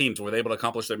were those teams? Were they able to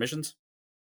accomplish their missions?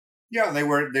 Yeah, they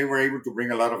were able to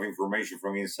bring a lot of information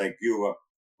from inside Cuba.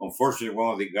 Unfortunately,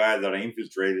 one of the guys that I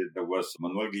infiltrated, that was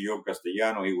Manuel Guillón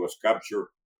Castellano, he was captured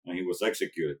and he was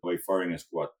executed by firing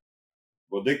squad.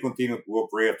 But they continued to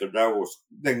operate after that.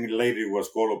 Then later it was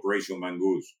called Operation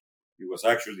Mongoose. It was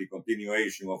actually the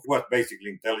continuation of what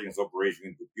basically intelligence operation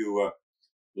into Cuba.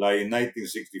 Like in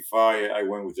 1965, I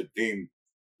went with a team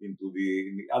into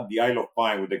the Isle of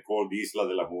Pine, what they call the Isla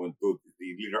de la Juventud,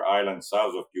 the little island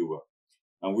south of Cuba.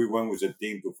 And we went with a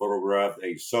team to photograph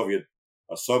a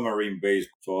submarine base.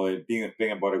 So the team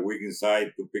spent about a week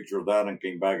inside to picture that and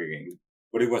came back again.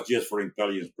 But it was just for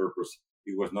intelligence purpose.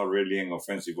 It was not really an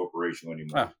offensive operation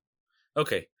anymore.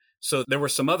 Okay. So there were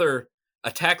some other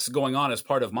attacks going on as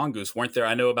part of Mongoose, weren't there?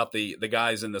 I know about the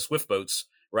guys in the swift boats,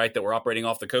 right, that were operating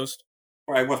off the coast.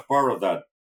 I was part of that.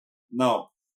 Now,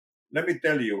 let me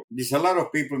tell you, there's a lot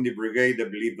of people in the brigade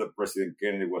that believe that President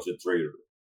Kennedy was a traitor,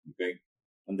 okay?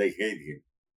 And they hate him.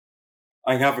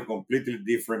 I have a completely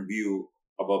different view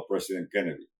about President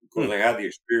Kennedy because I had the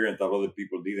experience that other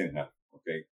people didn't have,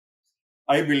 okay?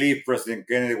 I believe President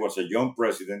Kennedy was a young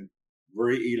president,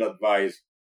 very ill-advised,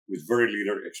 with very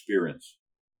little experience.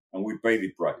 And we paid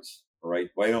the price, all right?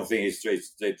 But I don't think he's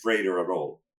a traitor at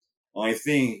all. And I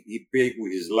think he paid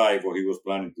with his life what he was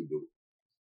planning to do.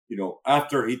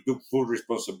 After he took full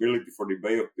responsibility for the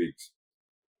Bay of Pigs,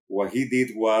 what he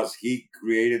did was he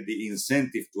created the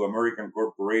incentive to American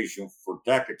corporations for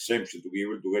tax exemption to be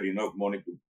able to get enough money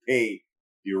to pay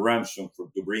the ransom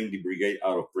to bring the brigade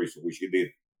out of prison, which he did.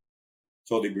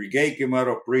 So the brigade came out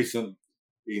of prison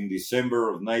in December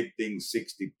of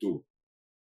 1962.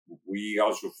 We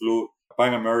also flew.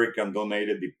 Pan American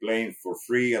donated the plane for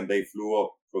free, and they flew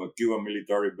up from a Cuban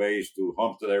military base to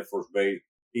Homestead Air Force Base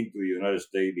into the United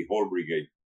States, the whole brigade,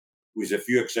 with a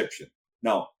few exceptions.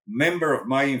 Now, members of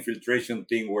my infiltration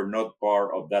team were not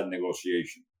part of that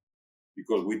negotiation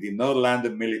because we did not land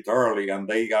them militarily, and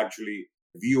they actually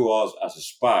view us as a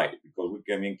spy because we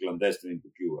came in clandestine into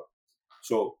Cuba.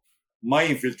 So my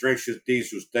infiltration team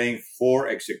sustained 4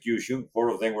 executions. 4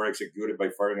 of them were executed by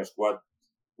firing squad.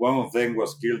 1 of them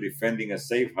was killed defending a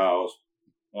safe house.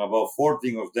 And about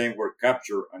 14 of them were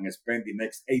captured and spent the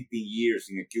next 18 years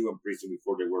in a Cuban prison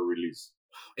before they were released.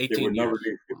 18 they were not released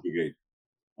to the brigade.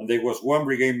 And there was 1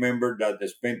 brigade member that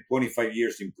spent 25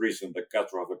 years in prison that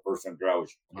Castro had a personal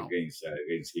grudge against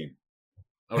him.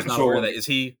 I was not aware of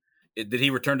that. Did he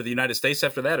return to the United States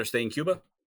after that or stay in Cuba?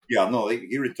 Yeah, no,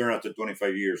 he returned after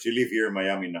 25 years. He lives here in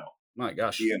Miami now. My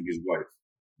gosh. He and his wife.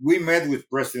 We met with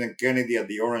President Kennedy at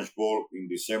the Orange Bowl in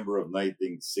December of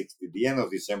 1960, the end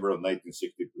of December of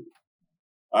 1962.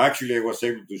 Actually, I was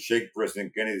able to shake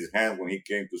President Kennedy's hand when he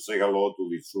came to say hello to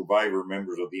the survivor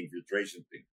members of the infiltration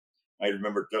team. I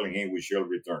remember telling him we shall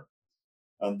return.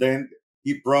 And then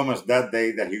he promised that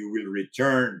day that he will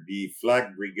return the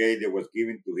flag brigade that was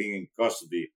given to him in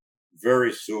custody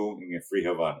very soon in a free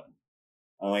Havana.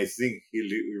 And I think he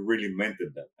really meant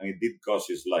that, and it did cost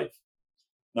his life.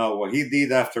 Now, what he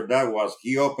did after that was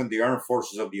he opened the Armed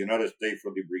Forces of the United States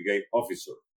for the brigade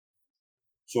officer.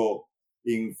 So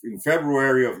in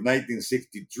February of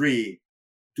 1963,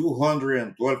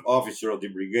 212 officers of the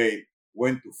brigade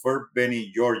went to Fort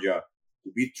Benning, Georgia,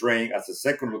 to be trained as a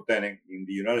second lieutenant in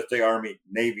the United States Army,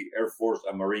 Navy, Air Force,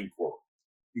 and Marine Corps,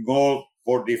 in all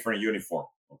 4 different uniforms,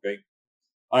 okay?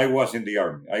 I was in the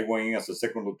Army. I went in as a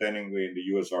second lieutenant in the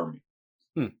U.S. Army.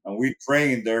 And we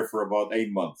trained there for about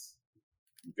 8 months.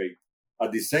 Okay.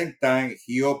 At the same time,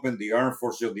 he opened the Armed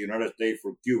Forces of the United States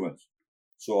for Cubans.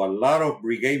 So a lot of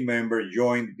brigade members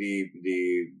joined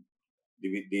the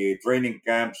training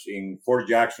camps in Fort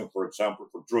Jackson, for example,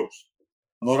 for troops.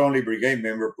 Not only brigade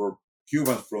members, but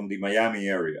Cubans from the Miami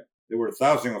area. There were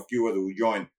thousands of Cubans who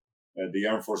joined the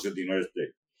Armed Forces of the United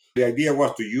States. The idea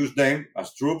was to use them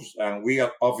as troops and we as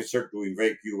officers to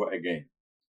invade Cuba again.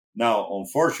 Now,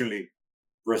 unfortunately,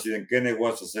 President Kennedy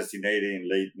was assassinated in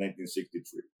late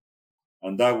 1963.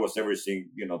 And that was everything,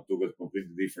 took a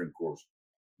completely different course.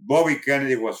 Bobby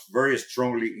Kennedy was very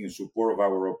strongly in support of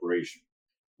our operation.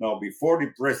 Now, before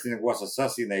the president was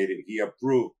assassinated, he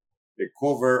approved a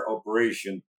covert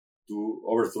operation to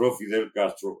overthrow Fidel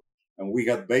Castro, and we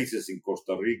had bases in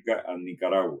Costa Rica and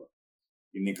Nicaragua.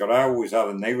 In Nicaragua, we had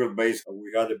a naval base, and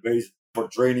we had a base for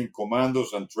training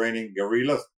commandos and training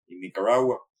guerrillas in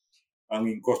Nicaragua. And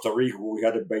in Costa Rica, we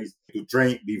had a base to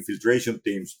train the infiltration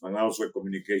teams and also a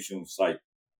communication site.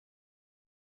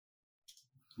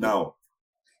 Now,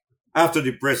 after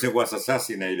the president was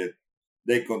assassinated,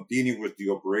 they continued with the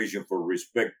operation for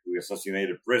respect to the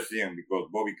assassinated president because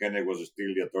Bobby Kennedy was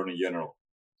still the Attorney General.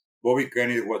 Bobby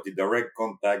Kennedy was the direct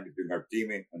contact between our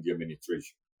team and the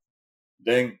administration.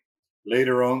 Then,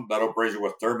 later on, that operation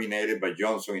was terminated by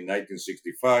Johnson in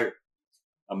 1965,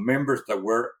 and members that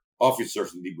were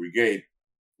officers in the brigade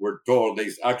were told they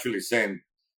actually sent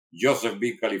Joseph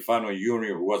B. Califano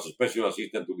Jr., who was a special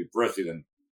assistant to the president,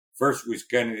 first with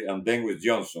Kennedy and then with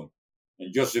Johnson.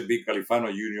 And Joseph B.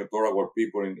 Califano Jr. told our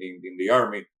people in the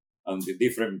Army and the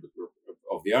different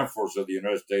of the Armed Forces of the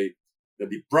United States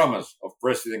that the promise of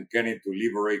President Kennedy to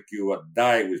liberate Cuba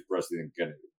died with President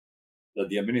Kennedy. That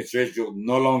the administration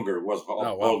no longer was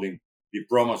upholding the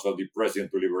promise of the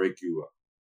president to liberate Cuba.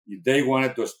 If they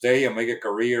wanted to stay and make a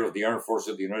career of the Armed Forces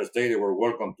of the United States, they were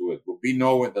welcome to it. But be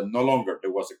knowing that no longer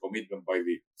there was a commitment by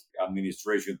the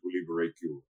administration to liberate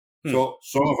Cuba. So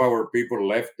some of our people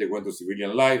left, they went to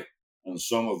civilian life, and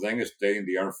some of them stayed in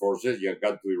the Armed Forces. You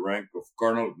got to the rank of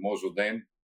colonel, most of them.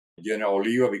 General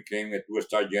Oliva became a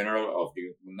two-star general of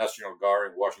the National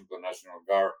Guard, Washington National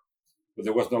Guard, but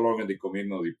there was no longer the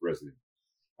commitment of the president.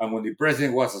 And when the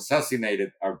president was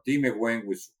assassinated, our team went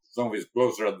with some of his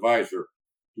closer advisors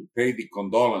to pay the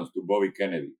condolence to Bobby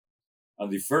Kennedy.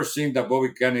 And the first thing that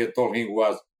Bobby Kennedy told him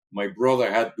was, my brother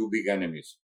had two big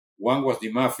enemies. One was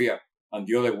the mafia, and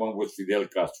the other one was Fidel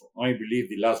Castro. I believe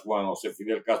the last one, also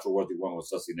Fidel Castro, was the one who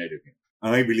assassinated him.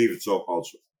 And I believe it so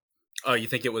also. Oh, you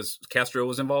think it was Castro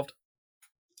was involved?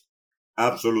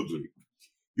 Absolutely.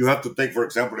 You have to take, for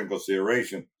example, in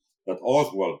consideration that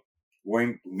Oswald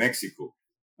went to Mexico,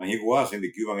 and he was in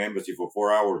the Cuban embassy for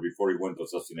 4 hours before he went to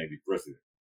assassinate the president.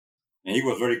 And he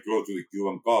was very close to the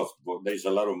Cuban cause, but there's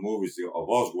a lot of movies of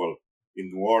Oswald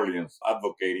in New Orleans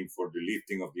advocating for the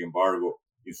lifting of the embargo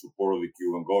in support of the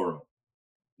Cuban government.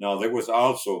 Now, there was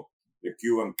also the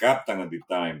Cuban captain at the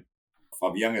time,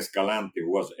 Fabian Escalante,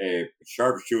 who was a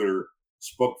sharpshooter,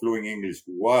 spoke fluent English,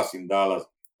 who was in Dallas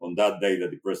on that day that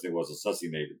the president was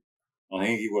assassinated. And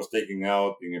he was taken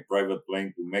out in a private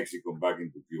plane to Mexico back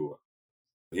into Cuba.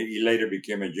 He later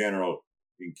became a general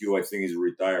in Cuba. I think he's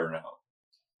retired now.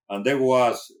 And there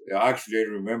was, actually, I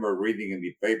remember reading in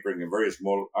the paper in a very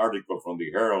small article from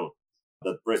the Herald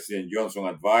that President Johnson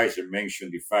advisor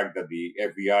mentioned the fact that the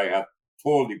FBI had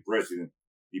told the president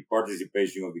the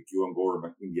participation of the Cuban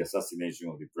government in the assassination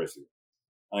of the president.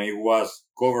 And it was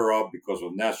covered up because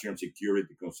of national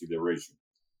security consideration.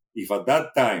 If at that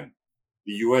time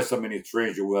the U.S.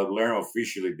 administration would have learned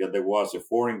officially that there was a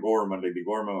foreign government, like the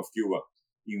government of Cuba,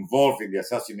 involved in the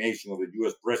assassination of the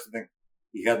U.S. president,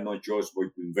 he had no choice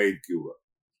but to invade Cuba.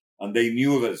 And they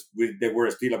knew that there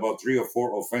were still about 3 or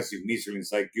 4 offensive missiles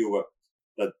inside Cuba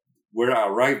that were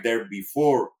arrived there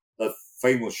before that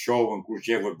famous show when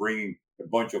Khrushchev was bringing a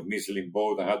bunch of missiles in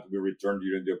boat and had to be returned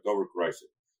during the October crisis.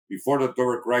 Before the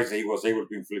October crisis, he was able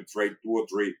to infiltrate 2 or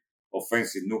 3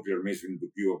 offensive nuclear missiles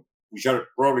into Cuba, which are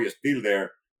probably still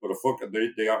there, but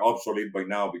they are obsolete by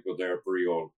now because they are pretty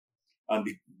old. And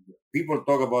people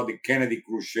talk about the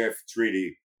Kennedy-Khrushchev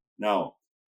treaty. Now,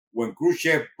 when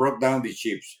Khrushchev broke down the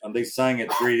ships and they signed a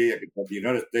treaty that the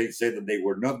United States said that they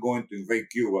were not going to invade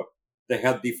Cuba, they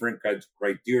had different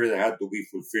criteria that had to be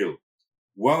fulfilled.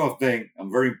 One of them, and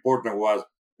very important, was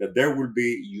that there will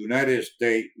be United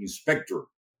States inspector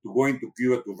to go into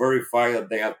Cuba to verify that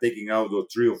they have taken out those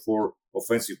 3 or 4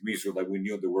 offensive missiles that we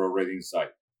knew they were already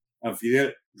inside. And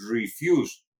Fidel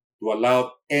refused to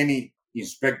allow any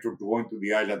inspector to go into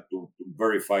the island to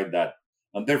verify that.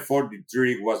 And therefore, the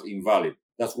treaty was invalid.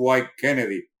 That's why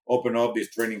Kennedy opened up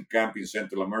this training camp in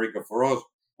Central America for us,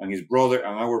 and his brother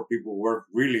and our people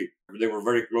they were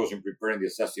very close in preparing the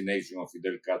assassination of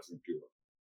Fidel Castro in Cuba.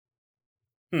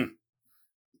 Hmm.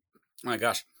 My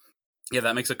gosh. Yeah,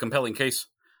 that makes a compelling case,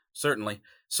 certainly.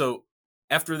 So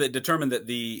after they determined that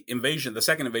the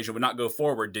second invasion would not go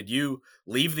forward, did you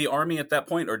leave the army at that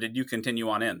point, or did you continue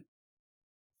on in?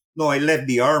 No, I left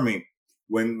the army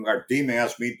when Artime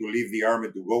asked me to leave the army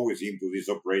to go with him to this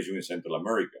operation in Central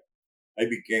America. I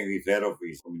became his head of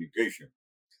his communication.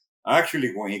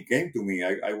 Actually, when he came to me,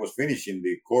 I was finishing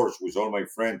the course with all my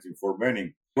friends in Fort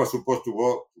Benning. I was supposed to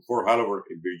go to Fort Halifax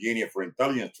in Virginia for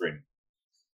intelligence training.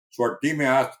 So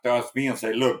Artime asked me and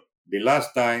said, look, the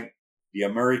last time the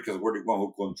Americans were the one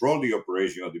who controlled the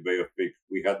operation of the Bay of Pigs,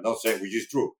 we had not said, which is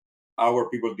true. Our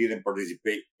people didn't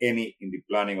participate any in the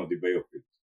planning of the Bay of Pigs.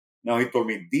 Now he told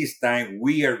me this time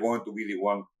we are going to be the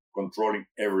one controlling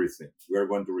everything. We are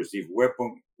going to receive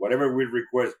weapons, whatever we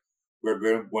request, we're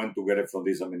going to get it from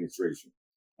this administration.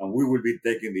 And we will be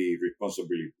taking the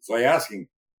responsibility. So I asked him,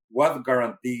 what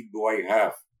guarantee do I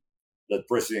have that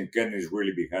President Kennedy is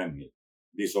really behind me,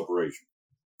 this operation?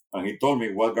 And he told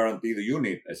me, what guarantee do you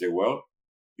need? I said, well,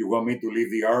 you want me to leave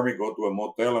the army, go to a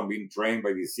motel and be trained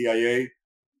by the CIA,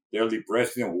 tell the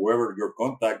president, whoever your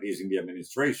contact is in the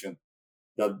administration,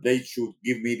 that they should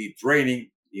give me the training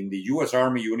in the U.S.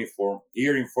 Army uniform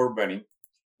here in Fort Benning.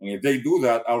 And if they do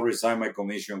that, I'll resign my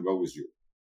commission and go with you.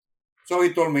 So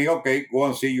he told me, okay, go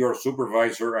and see your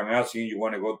supervisor and ask him you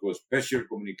want to go to a special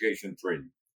communication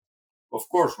training. Of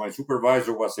course, my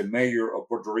supervisor was a mayor of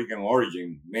Puerto Rican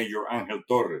origin, Major Angel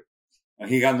Torres. And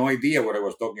he had no idea what I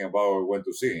was talking about. I went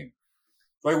to see him.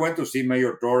 So I went to see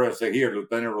Mayor Torres and said, here,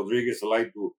 Lieutenant Rodriguez, I'd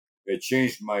like to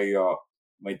change my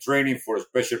training for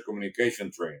special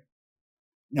communication training.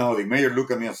 Now, the mayor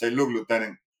looked at me and said, look,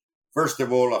 Lieutenant, first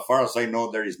of all, as far as I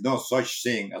know, there is no such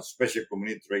thing as special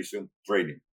communication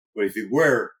training. But if it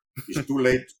were, it's too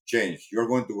late to change. You're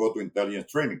going to go to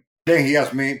intelligence training. Then he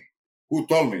asked me, who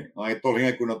told me? And I told him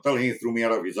I could not tell him. He threw me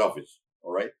out of his office.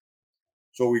 All right.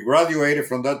 So we graduated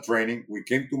from that training. We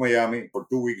came to Miami for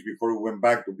 2 weeks before we went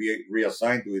back to be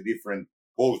reassigned to the different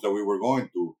posts that we were going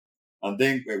to. And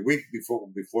then a week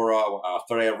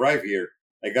after I arrived here,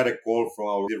 I got a call from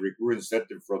our recruiting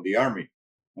center from the Army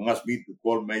and asked me to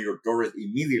call Mayor Torres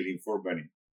immediately in Fort Benning.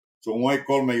 So when I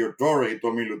called Mayor Torres, he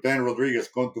told me, Lieutenant Rodriguez,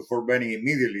 come to Fort Benning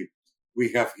immediately.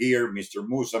 We have here Mr.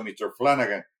 Musa, Mr.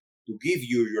 Flanagan, to give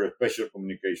you your special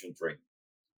communication training.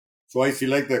 So I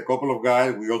selected a couple of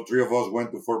guys. We all three of us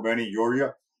went to Fort Benning,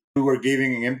 Georgia. We were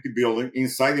given an empty building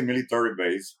inside the military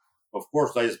base. Of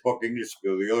course, I spoke English,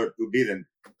 but the other two didn't.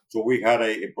 So we had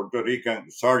a Puerto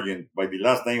Rican sergeant by the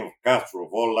last name of Castro,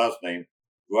 of all last names,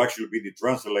 to actually be the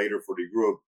translator for the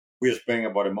group. We spent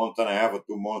about a month and a half or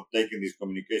 2 months taking this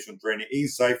communication training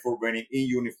inside Fort Benning in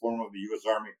uniform of the U.S.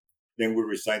 Army. Then we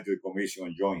resigned to the commission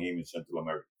and joined him in Central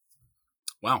America.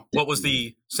 Wow. What was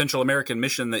the Central American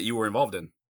mission that you were involved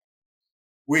in?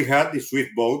 We had the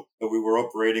Swift boat that we were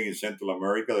operating in Central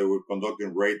America. They were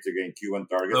conducting raids against Cuban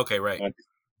targets. Okay, right.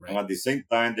 And at the same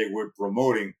time, they were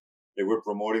promoting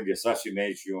the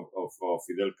assassination of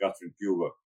Fidel Castro in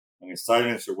Cuba. And a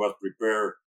silencer was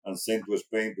prepared and sent to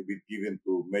Spain to be given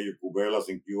to Major Cubelas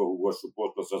in Cuba, who was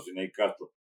supposed to assassinate Castro,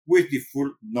 with the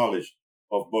full knowledge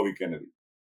of Bobby Kennedy.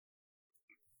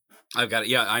 I've got it.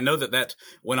 Yeah, I know that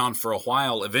went on for a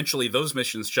while. Eventually, those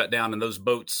missions shut down, and those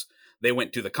boats, they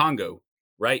went to the Congo,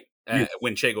 right? Yes.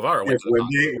 When Che Guevara went to the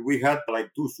Congo. We had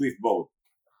like 2 Swift boats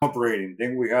operating.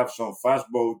 Then we have some fast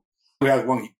boats. We had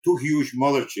 2 huge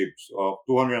motherships of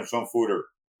 200 and some footer.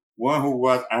 One who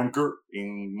was anchored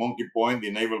in Monkey Point, the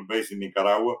naval base in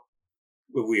Nicaragua.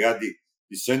 We had the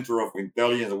center of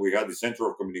intelligence. We had the center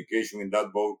of communication in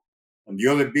that boat. And the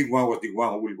other big one was the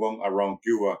one who will go around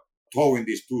Cuba, towing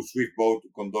these 2 Swift boats to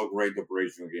conduct raid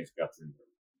operations against Castro.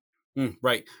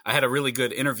 Right. I had a really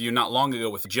good interview not long ago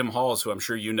with Jim Halls, who I'm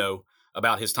sure you know,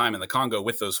 about his time in the Congo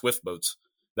with those Swift boats.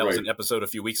 That was an episode a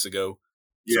few weeks ago.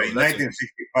 Yeah, so in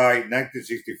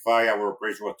 1965, our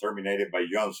operation was terminated by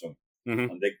Johnson. Mm-hmm.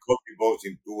 And they cut the boats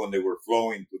in 2 and they were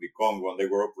flowing to the Congo and they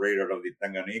were operated out of the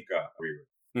Tanganyika River.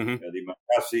 Mm-hmm. The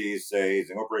Makasi is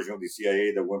an operation of the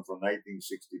CIA that went from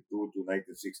 1962 to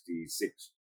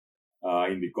 1966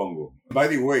 in the Congo. By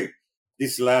the way,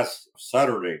 this last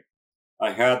Saturday,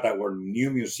 I had our new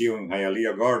museum in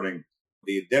Hialeah Garden,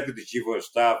 the Deputy Chief of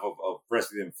Staff of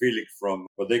President Felix from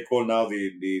what they call now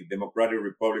the Democratic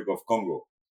Republic of Congo.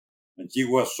 And she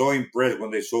was so impressed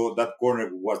when they saw that corner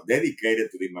was dedicated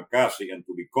to the Makasi and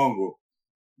to the Congo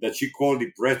that she called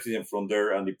the president from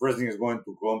there, and the president is going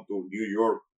to come to New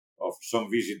York for some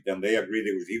visit, and they agreed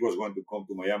that he was going to come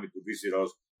to Miami to visit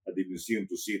us at the museum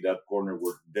to see that corner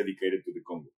was dedicated to the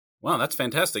Congo. Wow, that's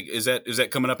fantastic. Is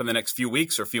that coming up in the next few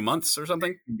weeks or few months or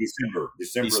something? In December of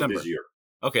this year.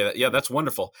 Okay. Yeah, that's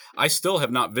wonderful. I still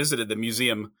have not visited the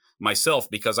museum myself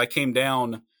because I came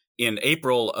down in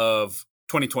April of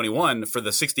 2021 for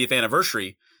the 60th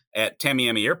anniversary at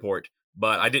Tamiami Airport,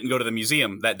 but I didn't go to the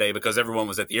museum that day because everyone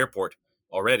was at the airport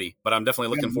already. But I'm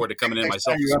definitely looking forward to coming in Next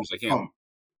myself time as you soon have as I to can. come.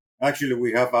 Actually,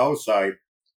 we have outside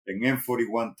an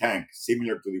M41 tank,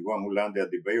 similar to the one who landed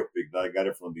at the Bay of Pigs that I got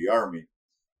it from the Army.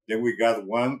 Then we got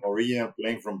one original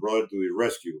plane from Brother to the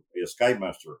Rescue, a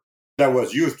Skymaster, that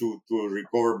was used to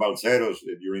recover balseros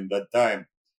during that time.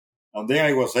 And then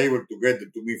I was able to get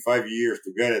it, to me 5 years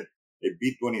to get it, a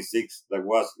B-26 that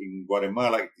was in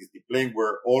Guatemala. It's the plane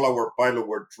where all our pilots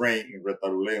were trained in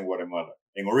Retalhuleu in Guatemala,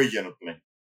 an original plane.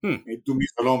 It took me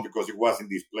so long because it wasn't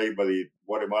displayed by the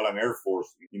Guatemalan Air Force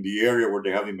in the area where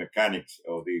they have the mechanics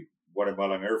of the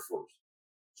Guatemalan Air Force.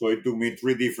 So it took me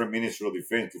 3 different ministers of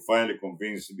defense to finally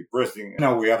convince the president.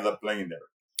 Now we have that plane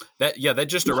there. That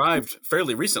just arrived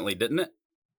fairly recently, didn't it?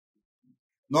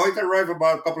 No, it arrived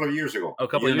about a couple of years ago. Oh, a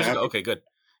couple of years ago. Okay, good.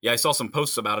 Yeah, I saw some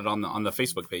posts about it on the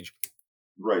Facebook page.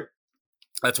 Right.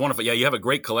 That's wonderful. Yeah, you have a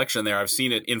great collection there. I've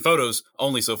seen it in photos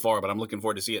only so far, but I'm looking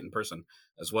forward to see it in person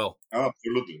as well.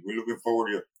 Absolutely. We're looking forward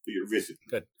to your visit.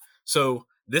 Good. So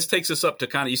this takes us up to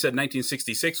you said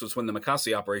 1966 was when the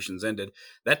Makasi operations ended.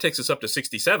 That takes us up to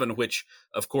 67, which,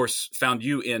 of course, found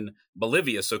you in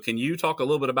Bolivia. So can you talk a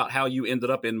little bit about how you ended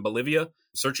up in Bolivia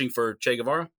searching for Che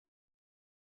Guevara?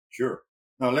 Sure.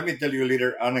 Now, let me tell you a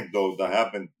little anecdote that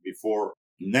happened before.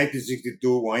 In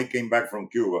 1962, when I came back from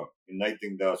Cuba in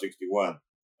 1961,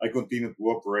 I continued to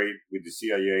operate with the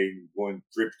CIA, going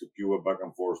trips to Cuba back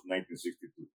and forth in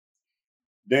 1962.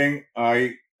 Then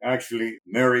I actually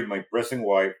married my present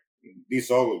wife. This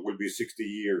August will be 60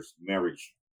 years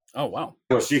marriage. Oh, wow.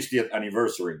 Our 60th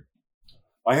anniversary.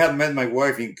 I had met my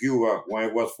wife in Cuba when I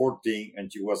was 14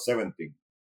 and she was 17.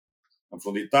 And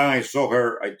from the time I saw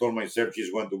her, I told myself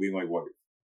she's going to be my wife.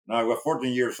 Now, I was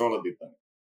 14 years old at the time.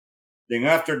 Then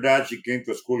after that, she came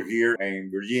to school here in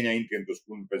Virginia, and came to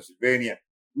school in Pennsylvania.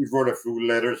 We wrote a few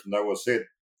letters, and that was it.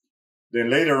 Then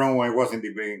later on, when I was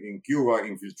in Cuba,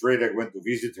 infiltrated, I went to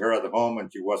visit her at home,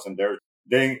 and she wasn't there.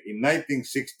 Then in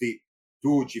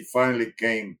 1962, she finally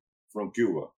came from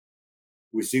Cuba.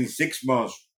 Within 6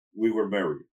 months, we were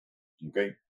married.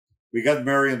 Okay? We got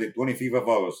married on the 25th of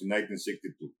August in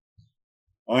 1962.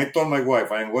 And I told my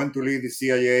wife, I'm going to leave the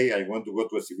CIA. I'm going to go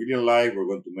to a civilian life. We're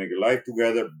going to make a life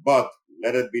together. But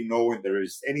let it be known, if there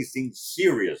is anything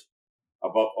serious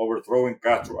about overthrowing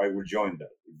Castro, I will join that.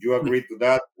 If you agree to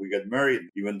that, we get married,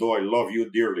 even though I love you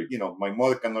dearly. You know, my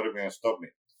mother cannot even stop me.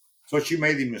 So she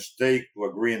made the mistake to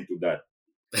agreeing to that.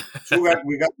 So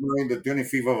we got married the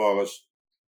 25th of August.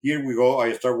 Here we go.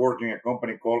 I start working at a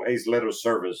company called Ace Letter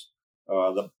Service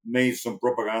that made some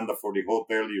propaganda for the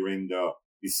hotel during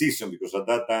the season, because at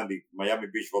that time the Miami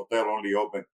Beach Hotel only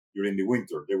opened during the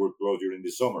winter. They were closed during the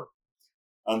summer.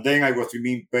 And then I was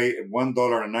being paid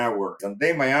 $1 an hour. And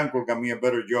then my uncle got me a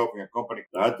better job in a company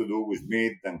that had to do with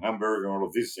meat and hamburger and all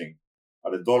of these things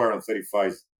at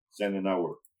 $1.35 an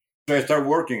hour. So I started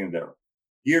working in there.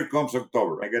 Here comes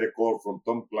October. I get a call from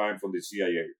Tom Klein from the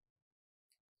CIA.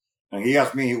 And he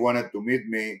asked me, he wanted to meet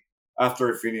me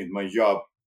after I finished my job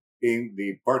in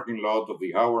the parking lot of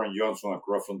the Howard and Johnson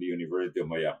across from the University of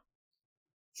Miami.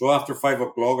 So after 5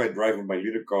 o'clock, I drive in my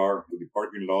little car to the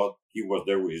parking lot. He was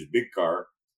there with his big car.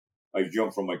 I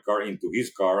jumped from my car into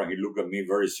his car, and he looked at me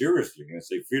very seriously and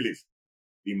said, Felix,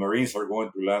 the Marines are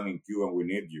going to land in Cuba and we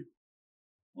need you.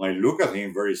 And I looked at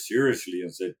him very seriously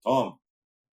and said, Tom,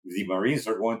 if the Marines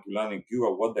are going to land in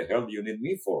Cuba, what the hell do you need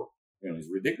me for? You know, it's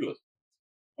ridiculous.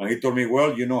 And he told me,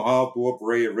 well, you know how to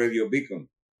operate a radio beacon.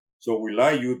 So we'd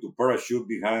like you to parachute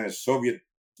behind a Soviet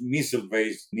missile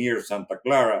base near Santa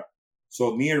Clara.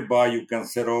 So nearby you can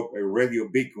set up a radio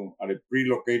beacon at a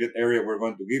pre-located area we're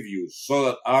going to give you so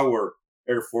that our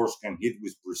Air Force can hit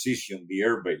with precision the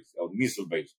air base or missile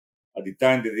base. At the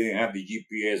time, they didn't have the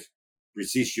GPS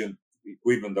precision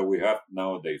equipment that we have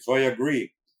nowadays. So I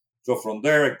agree. So from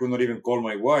there, I could not even call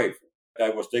my wife. I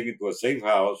was taken to a safe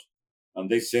house, and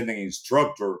they sent an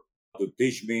instructor to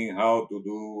teach me how to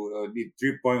do the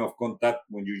 3 point of contact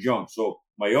when you jump. So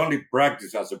my only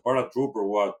practice as a paratrooper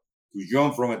was to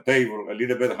jump from a table a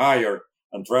little bit higher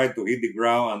and try to hit the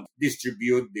ground and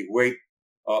distribute the weight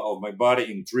of my body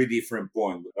in 3 different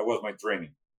points. That was my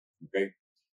training. Okay.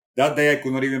 That day, I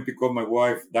could not even pick up my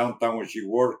wife downtown where she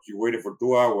worked. She waited for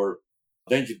 2 hours.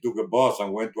 Then she took a bus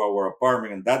and went to our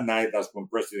apartment. And that night, that's when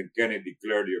President Kennedy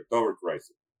declared the October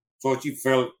crisis. So she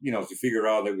felt, she figured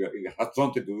out that it had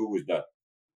something to do with that.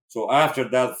 So after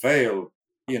that failed,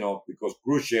 because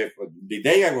Khrushchev, the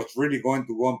day I was really going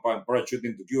to go and parachute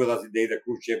into Cuba, that's the day that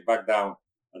Khrushchev backed down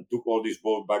and took all these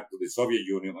boats back to the Soviet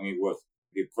Union. And it was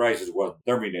the crisis was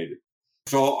terminated.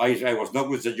 So I was not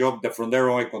with the job. From there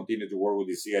on, I continued to work with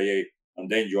the CIA and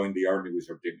then joined the army with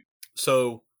Sartini.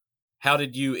 So how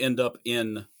did you end up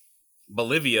in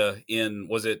Bolivia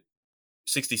was it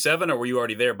 67, or were you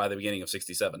already there by the beginning of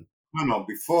 67? No.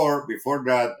 Before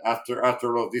that, after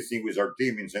all of this thing with our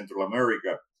team in Central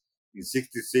America, in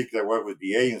 66, I worked with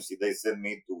the agency. They sent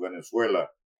me to Venezuela,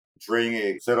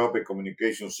 set up a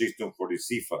communication system for the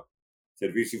CIFA,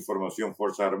 Servicio Información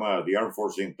Fuerzas Armadas, the Armed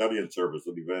Forces Intelligence Service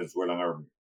of the Venezuelan Army,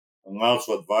 and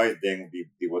also advised them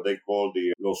what they call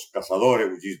the Los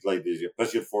Cazadores, which is like the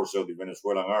special forces of the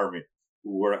Venezuelan Army,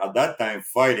 who were at that time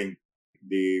fighting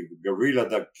the guerrilla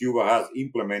that Cuba has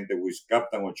implemented with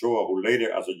Captain Ochoa, who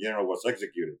later as a general was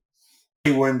executed.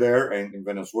 He went there in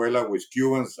Venezuela with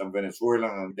Cubans and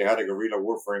Venezuelans, and they had a guerrilla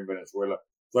warfare in Venezuela.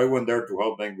 So I went there to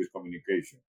help them with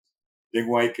communication. Then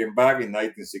when I came back in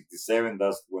 1967,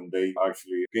 that's when they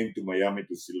actually came to Miami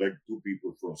to select 2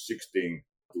 people from 16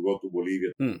 to go to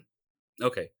Bolivia.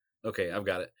 Okay, I've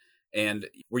got it. And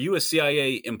were you a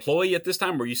CIA employee at this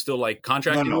time? Were you still like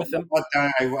contracting with them? At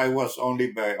that time, I was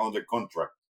only on the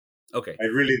contract. Okay. I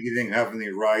really didn't have any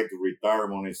right to retire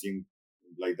or anything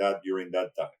like that during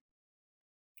that time.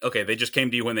 Okay, they just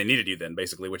came to you when they needed you then,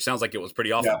 basically, which sounds like it was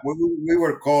pretty often. Yeah, we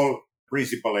were called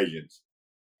principal agents.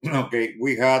 Okay,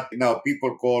 we had,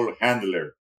 people called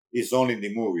handler. It's only in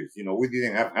the movies. We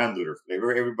didn't have handlers.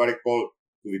 Everybody called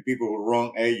to the people who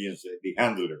run agents the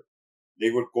handler. They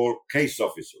were called case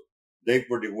officer. They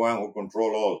were the one who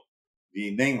control all.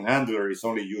 The name handler is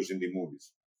only used in the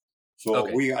movies. So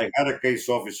Okay. I had a case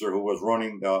officer who was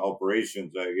running the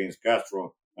operations against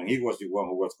Castro, and he was the one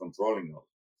who was controlling all.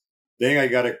 Then I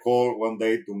got a call one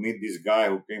day to meet this guy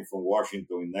who came from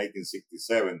Washington in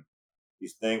 1967.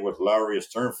 His name was Larry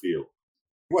Sternfield.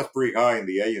 He was pretty high in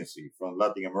the agency from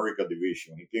Latin America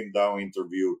division. He came down,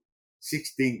 interviewed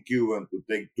 16 Cubans to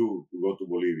take 2 to go to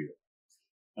Bolivia.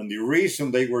 And the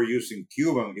reason they were using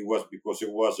Cuban, it was because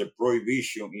it was a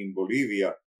prohibition in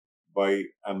Bolivia by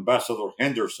Ambassador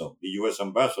Henderson, the U.S.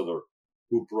 ambassador,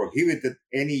 who prohibited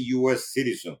any U.S.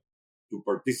 citizen to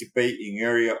participate in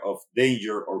area of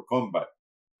danger or combat.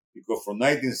 Because from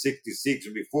 1966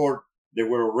 and before, they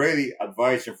were already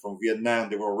advising from Vietnam.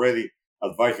 They were already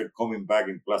advisors coming back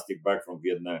in plastic bag from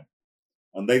Vietnam.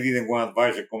 And they didn't want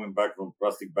advisors coming back from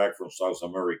plastic bag from South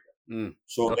America.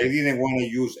 So they didn't want to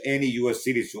use any U.S.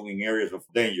 citizen in areas of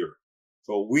danger.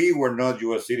 So we were not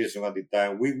U.S. citizens at the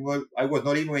time. I was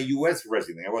not even a U.S.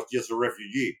 resident. I was just a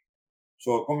refugee.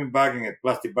 So coming back in a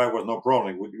plastic bag was no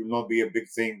problem. It would not be a big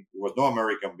thing. There was no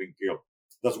American being killed.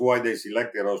 That's why they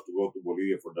selected us to go to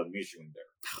Bolivia for that mission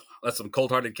there. That's some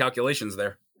cold-hearted calculations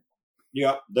there.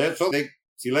 Yeah, so they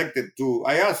selected 2.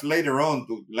 I asked later on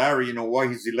to Larry, why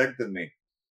he selected me.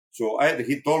 So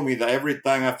he told me that every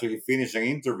time after he finished an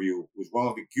interview with one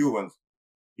of the Cubans,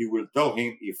 he will tell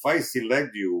him, if I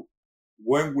select you,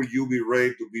 when will you be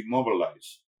ready to be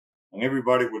mobilized? And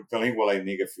everybody would tell him, well, I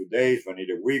need a few days, I need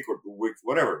a week or 2 weeks,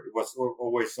 whatever. It was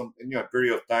always something, a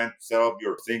period of time to set up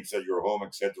your things at your home,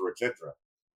 etc., etc.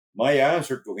 My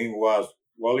answer to him was,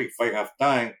 well, if I have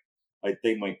time, I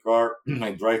take my car,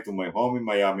 I drive to my home in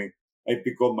Miami, I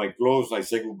pick up my clothes, I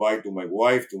say goodbye to my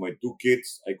wife, to my 2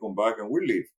 kids, I come back and we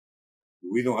leave. If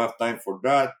we don't have time for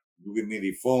that, you give me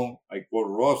the phone, I call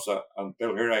Rosa and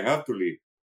tell her I have to leave.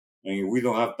 And if we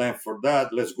don't have time for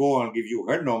that, let's go and give you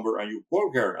her number and you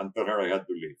call her and tell her I had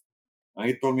to leave. And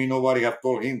he told me nobody have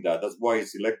told him that. That's why he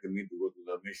selected me to go to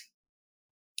that mission.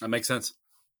 That makes sense.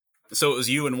 So it was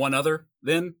you and one other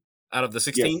then out of the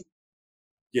 16?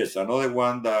 Yes, another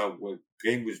one that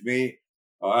came with me.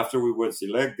 After we were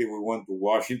selected, we went to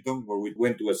Washington, where we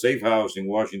went to a safe house in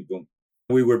Washington.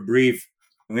 We were briefed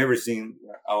on everything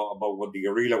about what the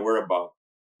guerrilla were about.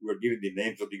 We were given the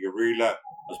names of the guerrilla,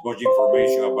 as much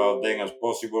information about them as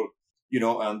possible,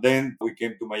 and then we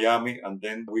came to Miami, and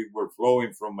then we were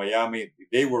flowing from Miami.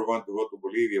 They were going to go to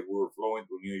Bolivia. We were flowing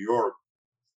to New York.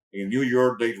 In New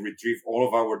York, they retrieved all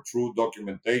of our true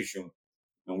documentation,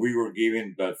 and we were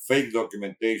given that fake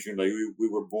documentation that we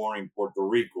were born in Puerto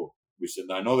Rico with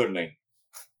another name.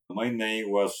 My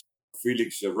name was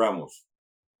Felix Ramos.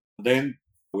 Then,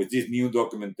 with this new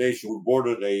documentation, we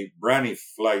boarded a Braniff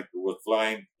flight that was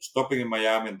flying, stopping in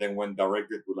Miami, and then went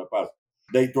directly to La Paz.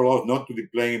 They told us not to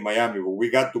deplane in Miami, but we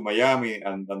got to Miami,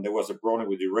 and there was a problem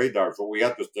with the radar, so we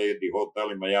had to stay at the hotel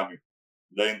in Miami.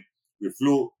 Then we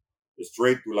flew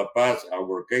straight to La Paz.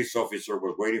 Our case officer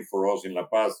was waiting for us in La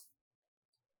Paz.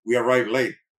 We arrived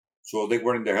late, so they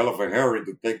were in the hell of a hurry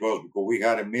to take us because we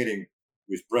had a meeting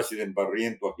with President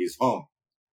Barriento at his home.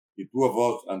 The 2 of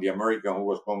us and the American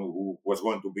who was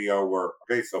going to be our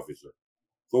case officer.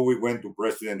 So we went to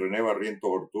President Rene Barrientos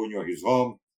Ortuño at his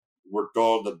home. We're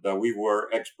told that we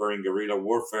were expert in guerrilla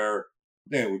warfare.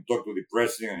 Then we talked to the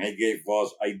president, and he gave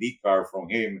us ID card from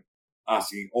him,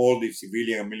 asking all the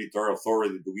civilian and military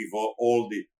authority to give all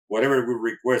the whatever we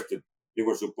requested. They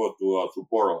were supposed to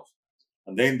support us.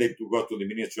 And then they took us to the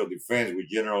Ministry of Defense with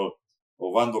General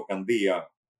Obando Candia,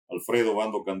 Alfredo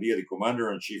Obando Candia, the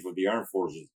Commander-in-Chief of the Armed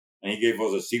Forces. And he gave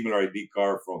us a similar ID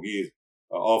card from his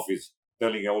office,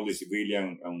 telling all the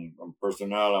civilian and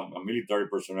personnel and military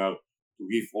personnel to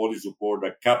give all the support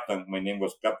that Captain, my name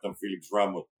was Captain Felix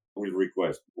Ramos, will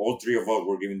request. All three of us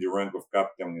were given the rank of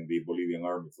captain in the Bolivian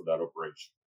army for that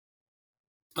operation.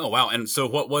 Oh, wow. And so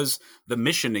what was the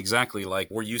mission exactly like?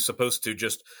 Were you supposed to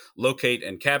just locate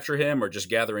and capture him or just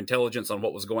gather intelligence on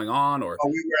what was going on? Or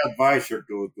we were advisor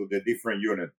to the different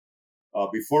units.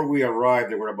 Before we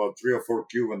arrived, there were about 3 or 4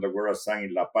 Cubans that were assigned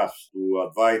in La Paz to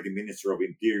advise the Minister of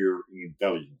Interior in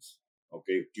intelligence,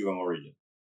 Cuban origin.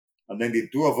 And then the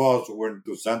 2 of us went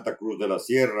to Santa Cruz de la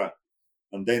Sierra,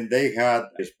 and then they had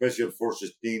a Special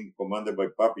Forces team commanded by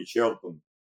Papi Shelton,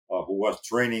 who was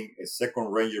training a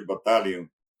 2nd Ranger Battalion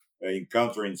in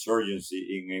counterinsurgency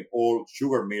in an old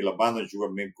sugar mill, abandoned sugar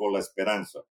mill called La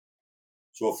Esperanza.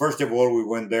 So first of all, we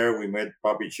went there, we met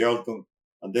Papi Shelton,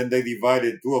 and then they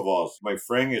divided 2 of us. My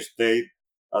friend stayed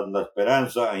at La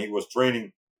Esperanza, and he was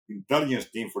training the intelligence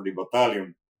team for the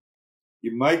battalion.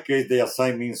 In my case, they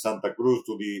assigned me in Santa Cruz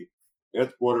to the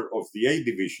headquarters of the 8th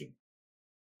Division,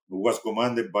 who was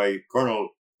commanded by Colonel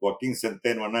Joaquin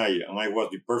Centeno Anaya, and I was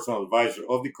the personal advisor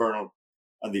of the colonel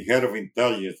and the head of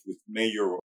intelligence with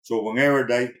Major. So whenever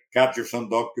they capture some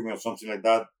document or something like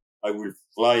that, I will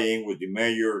fly in with the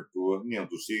major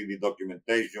to see the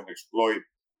documentation, exploit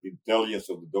the intelligence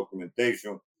of the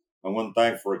documentation. And one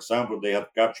time, for example, they had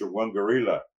captured one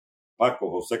guerrilla, Paco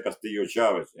Jose Castillo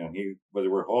Chavez, and they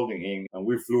were holding him, and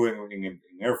we flew in an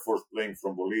Air Force plane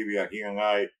from Bolivia. He and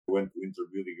I went to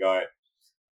interview the guy,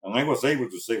 and I was able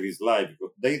to save his life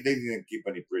because they didn't keep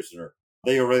any prisoner.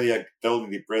 They already had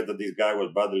told the press that this guy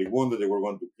was badly wounded. They were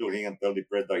going to kill him and tell the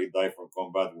press that he died from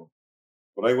combat wound.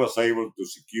 But I was able to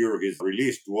secure his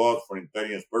release to us for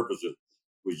intelligence purposes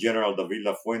with General David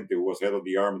Lafuente, who was head of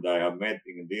the army that I had met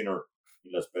in a dinner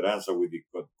in La Esperanza with the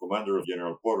commander of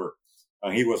General Porter.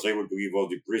 And he was able to give us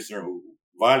the prisoner who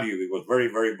valued. It was very,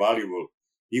 very valuable.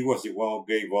 He was the one who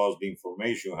gave us the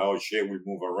information how Che will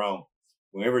move around.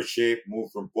 Whenever Che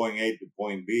moved from point A to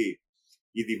point B,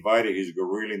 he divided his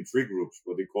guerrilla in 3 groups,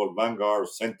 what they call vanguard,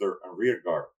 center, and rear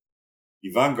guard. The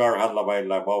vanguard had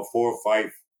about 4,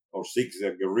 5, or 6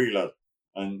 guerrillas,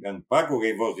 and Paco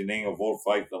gave us the name of all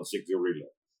 5 and 6 guerrillas.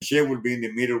 Che will be in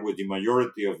the middle with the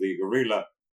majority of the guerrilla,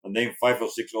 and then 5 or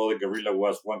 6 other guerrilla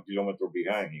was 1 kilometer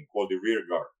behind him, called the rear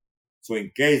guard. So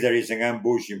in case there is an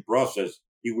ambushing process,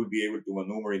 he will be able to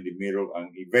maneuver in the middle and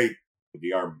evade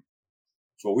the army.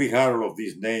 So we had all of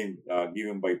these names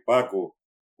given by Paco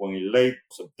when in late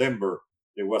September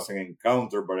there was an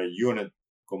encounter by a unit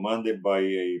commanded by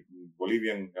a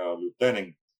Bolivian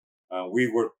lieutenant.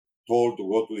 We were told to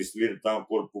go to this little town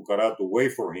called Pucará to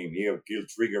wait for him. He had killed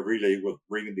 3 guerrilla. He was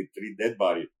bringing the 3 dead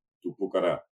bodies to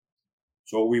Pucará.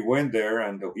 So we went there,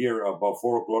 and here about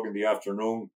 4 o'clock in the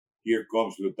afternoon, here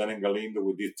comes Lieutenant Galindo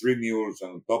with these 3 mules,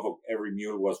 and on top of every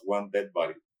mule was 1 dead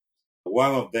body.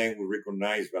 One of them we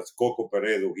recognized as Coco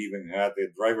Peredo. He even had a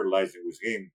driver license with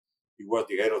him. He was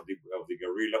the head of the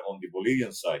guerrilla on the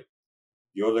Bolivian side.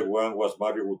 The other one was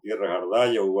Mario Gutierrez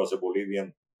Ardaya, who was a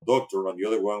Bolivian doctor, and the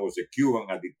other one was a Cuban.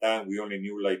 At the time, we only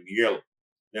knew like Miguel.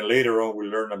 Then later on, we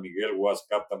learned that Miguel was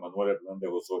Captain Manuel Hernandez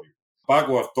Osorio.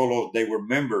 Paco has told us they were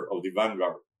members of the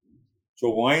vanguard.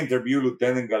 So when I interviewed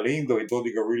Lieutenant Galindo, he told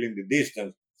the guerrilla in the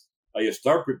distance, I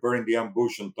started preparing the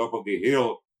ambush on top of the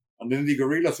hill, and then the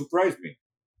guerrilla surprised me.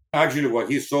 Actually, what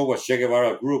he saw was Che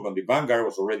Guevara's group, and the vanguard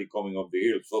was already coming up the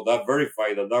hill. So that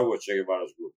verified that was Che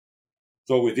Guevara's group.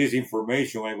 So with this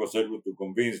information, I was able to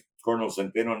convince Colonel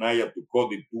Centeno Anaya to cut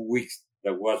the 2 weeks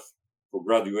that was for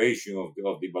graduation of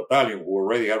the battalion, who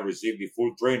already had received the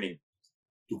full training,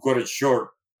 to cut it short,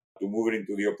 to move it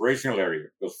into the operational area.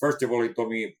 Because first of all, he told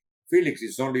me, Felix,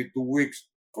 it's only 2 weeks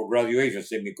for graduation. I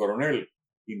said, mi coronel,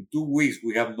 in 2 weeks,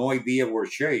 we have no idea where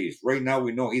Che is. Right now,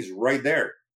 we know he's right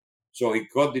there. So he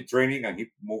cut the training and he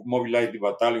mobilized the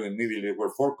battalion immediately. There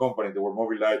were 4 companies that were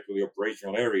mobilized to the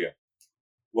operational area.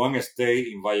 One stayed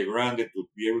in Valle Grande to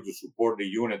be able to support the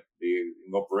unit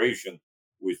in operation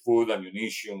with food,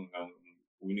 ammunition, and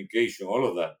communication, all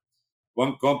of that.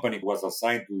 One company was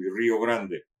assigned to the Rio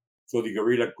Grande, so the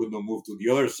guerrilla could not move to the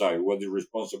other side. It was the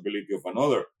responsibility of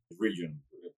another region,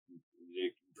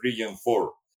 Region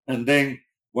 4. And then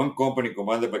One company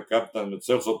commanded by Captain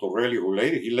Celso Torrelli, who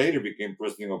later became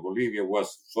president of Bolivia,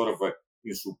 was sort of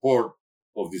in support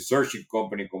of the searching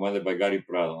company commanded by Gary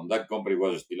Prado. And that company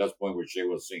was the last point where Che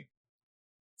was seen.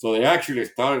 So they actually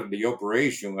started the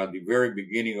operation at the very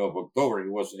beginning of October.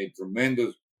 It was a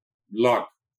tremendous luck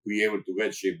to be able to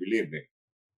get Che, believe me.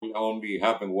 It only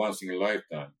happened once in a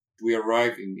lifetime. We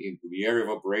arrived into the area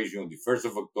of operation on the 1st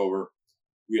of October.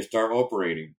 We start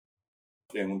operating.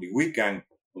 And on the weekend,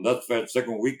 on that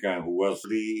second weekend, it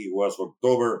was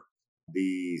October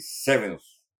the 7th.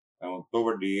 And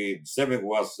October the 7th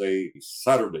was a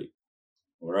Saturday.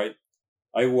 All right.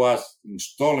 I was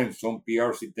installing some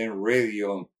PRC-10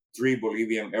 radio on 3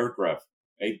 Bolivian aircraft,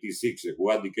 86, who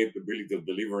had the capability of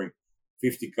delivering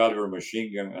 50 caliber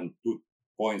machine gun and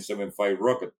 2.75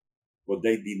 rocket. But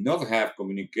they did not have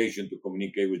communication to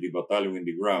communicate with the battalion in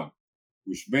the ground,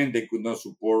 which meant they could not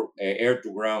support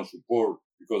air-to-ground support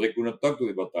because they could not talk to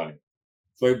the battalion.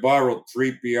 So I borrowed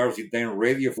 3 PRC-10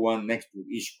 radio, one next to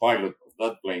each pilot of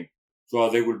that plane, so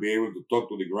that they would be able to talk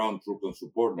to the ground troops and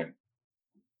support them.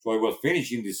 So I was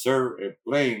finishing the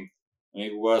plane, and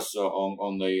it was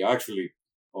on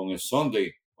a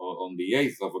Sunday, on the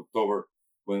 8th of October,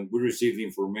 when we received the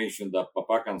information that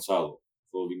Papa Cansado.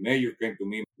 So the major came to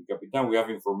me, Capitan, we have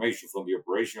information from the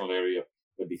operational area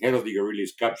that the head of the guerrilla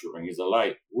is captured and he's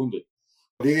alive, wounded.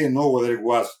 They didn't know whether it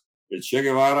was El Che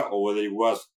Guevara or whether it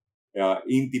was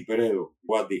Inti Peredo, who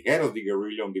was the head of the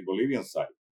guerrilla on the Bolivian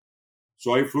side.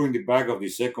 So I flew in the back of the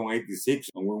second 86,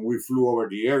 and when we flew over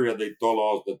the area, they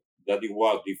told us that it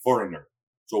was the foreigner.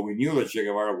 So we knew that Che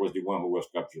Guevara was the one who was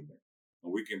captured there,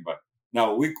 and we came back.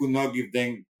 Now, we could not give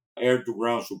them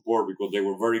air-to-ground support because they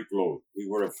were very close. We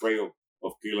were afraid of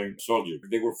killing soldiers.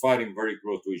 They were fighting very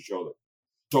close to each other.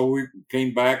 So we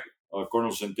came back.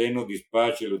 Colonel Centeno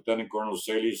dispatched Lieutenant Colonel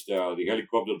Celis. The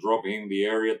helicopter dropped him in the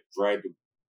area to try to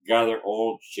gather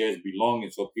all Che's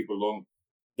belongings so people don't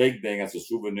take them as a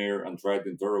souvenir and try to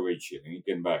interrogate Che. And he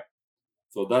came back.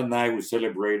 So that night we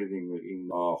celebrated in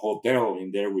a hotel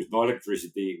in there with no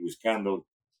electricity, with candles.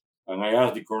 And I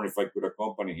asked the colonel if I could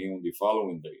accompany him on the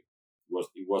following day.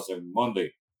 It was a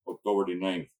Monday, October the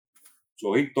 9th.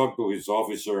 So he talked to his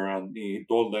officer and he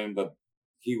told them that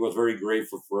he was very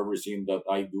grateful for everything that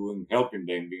I do in helping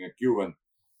them, being a Cuban.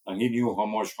 And he knew how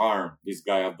much harm this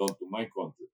guy had done to my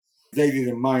country. If they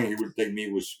didn't mind, he would take me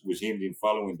with him the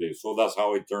following day. So that's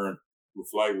how I turned to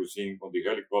fly with him on the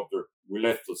helicopter. We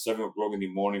left at 7 o'clock in the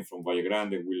morning from Valle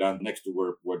Grande. We landed next to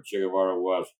where Che Guevara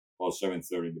was about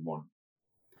 7:30 in the morning.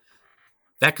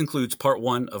 That concludes part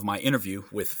 1 of my interview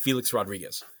with Felix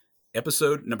Rodriguez.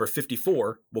 Episode number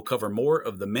 54 will cover more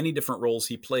of the many different roles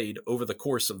he played over the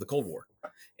course of the Cold War.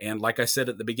 And like I said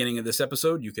at the beginning of this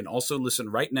episode, you can also listen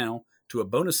right now to a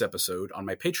bonus episode on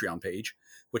my Patreon page,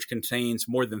 which contains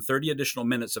more than 30 additional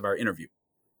minutes of our interview.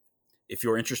 If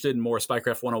you're interested in more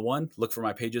Spycraft 101, look for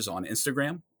my pages on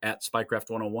Instagram at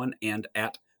Spycraft101 and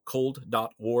at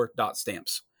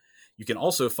cold.war.stamps. You can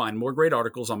also find more great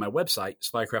articles on my website,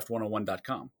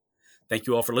 spycraft101.com. Thank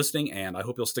you all for listening, and I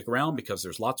hope you'll stick around because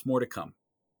there's lots more to come.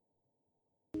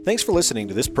 Thanks for listening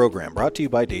to this program brought to you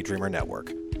by Daydreamer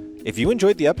Network. If you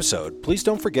enjoyed the episode, please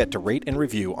don't forget to rate and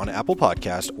review on Apple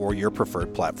Podcast or your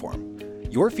preferred platform.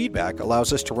 Your feedback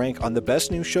allows us to rank on the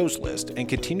best new shows list and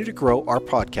continue to grow our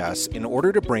podcasts in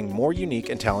order to bring more unique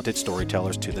and talented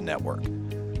storytellers to the network.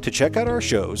 To check out our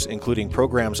shows, including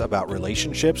programs about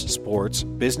relationships, sports,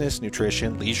 business,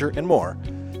 nutrition, leisure, and more,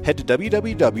 head to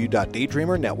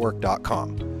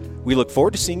www.daydreamernetwork.com. We look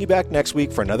forward to seeing you back next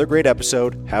week for another great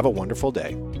episode. Have a wonderful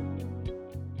day.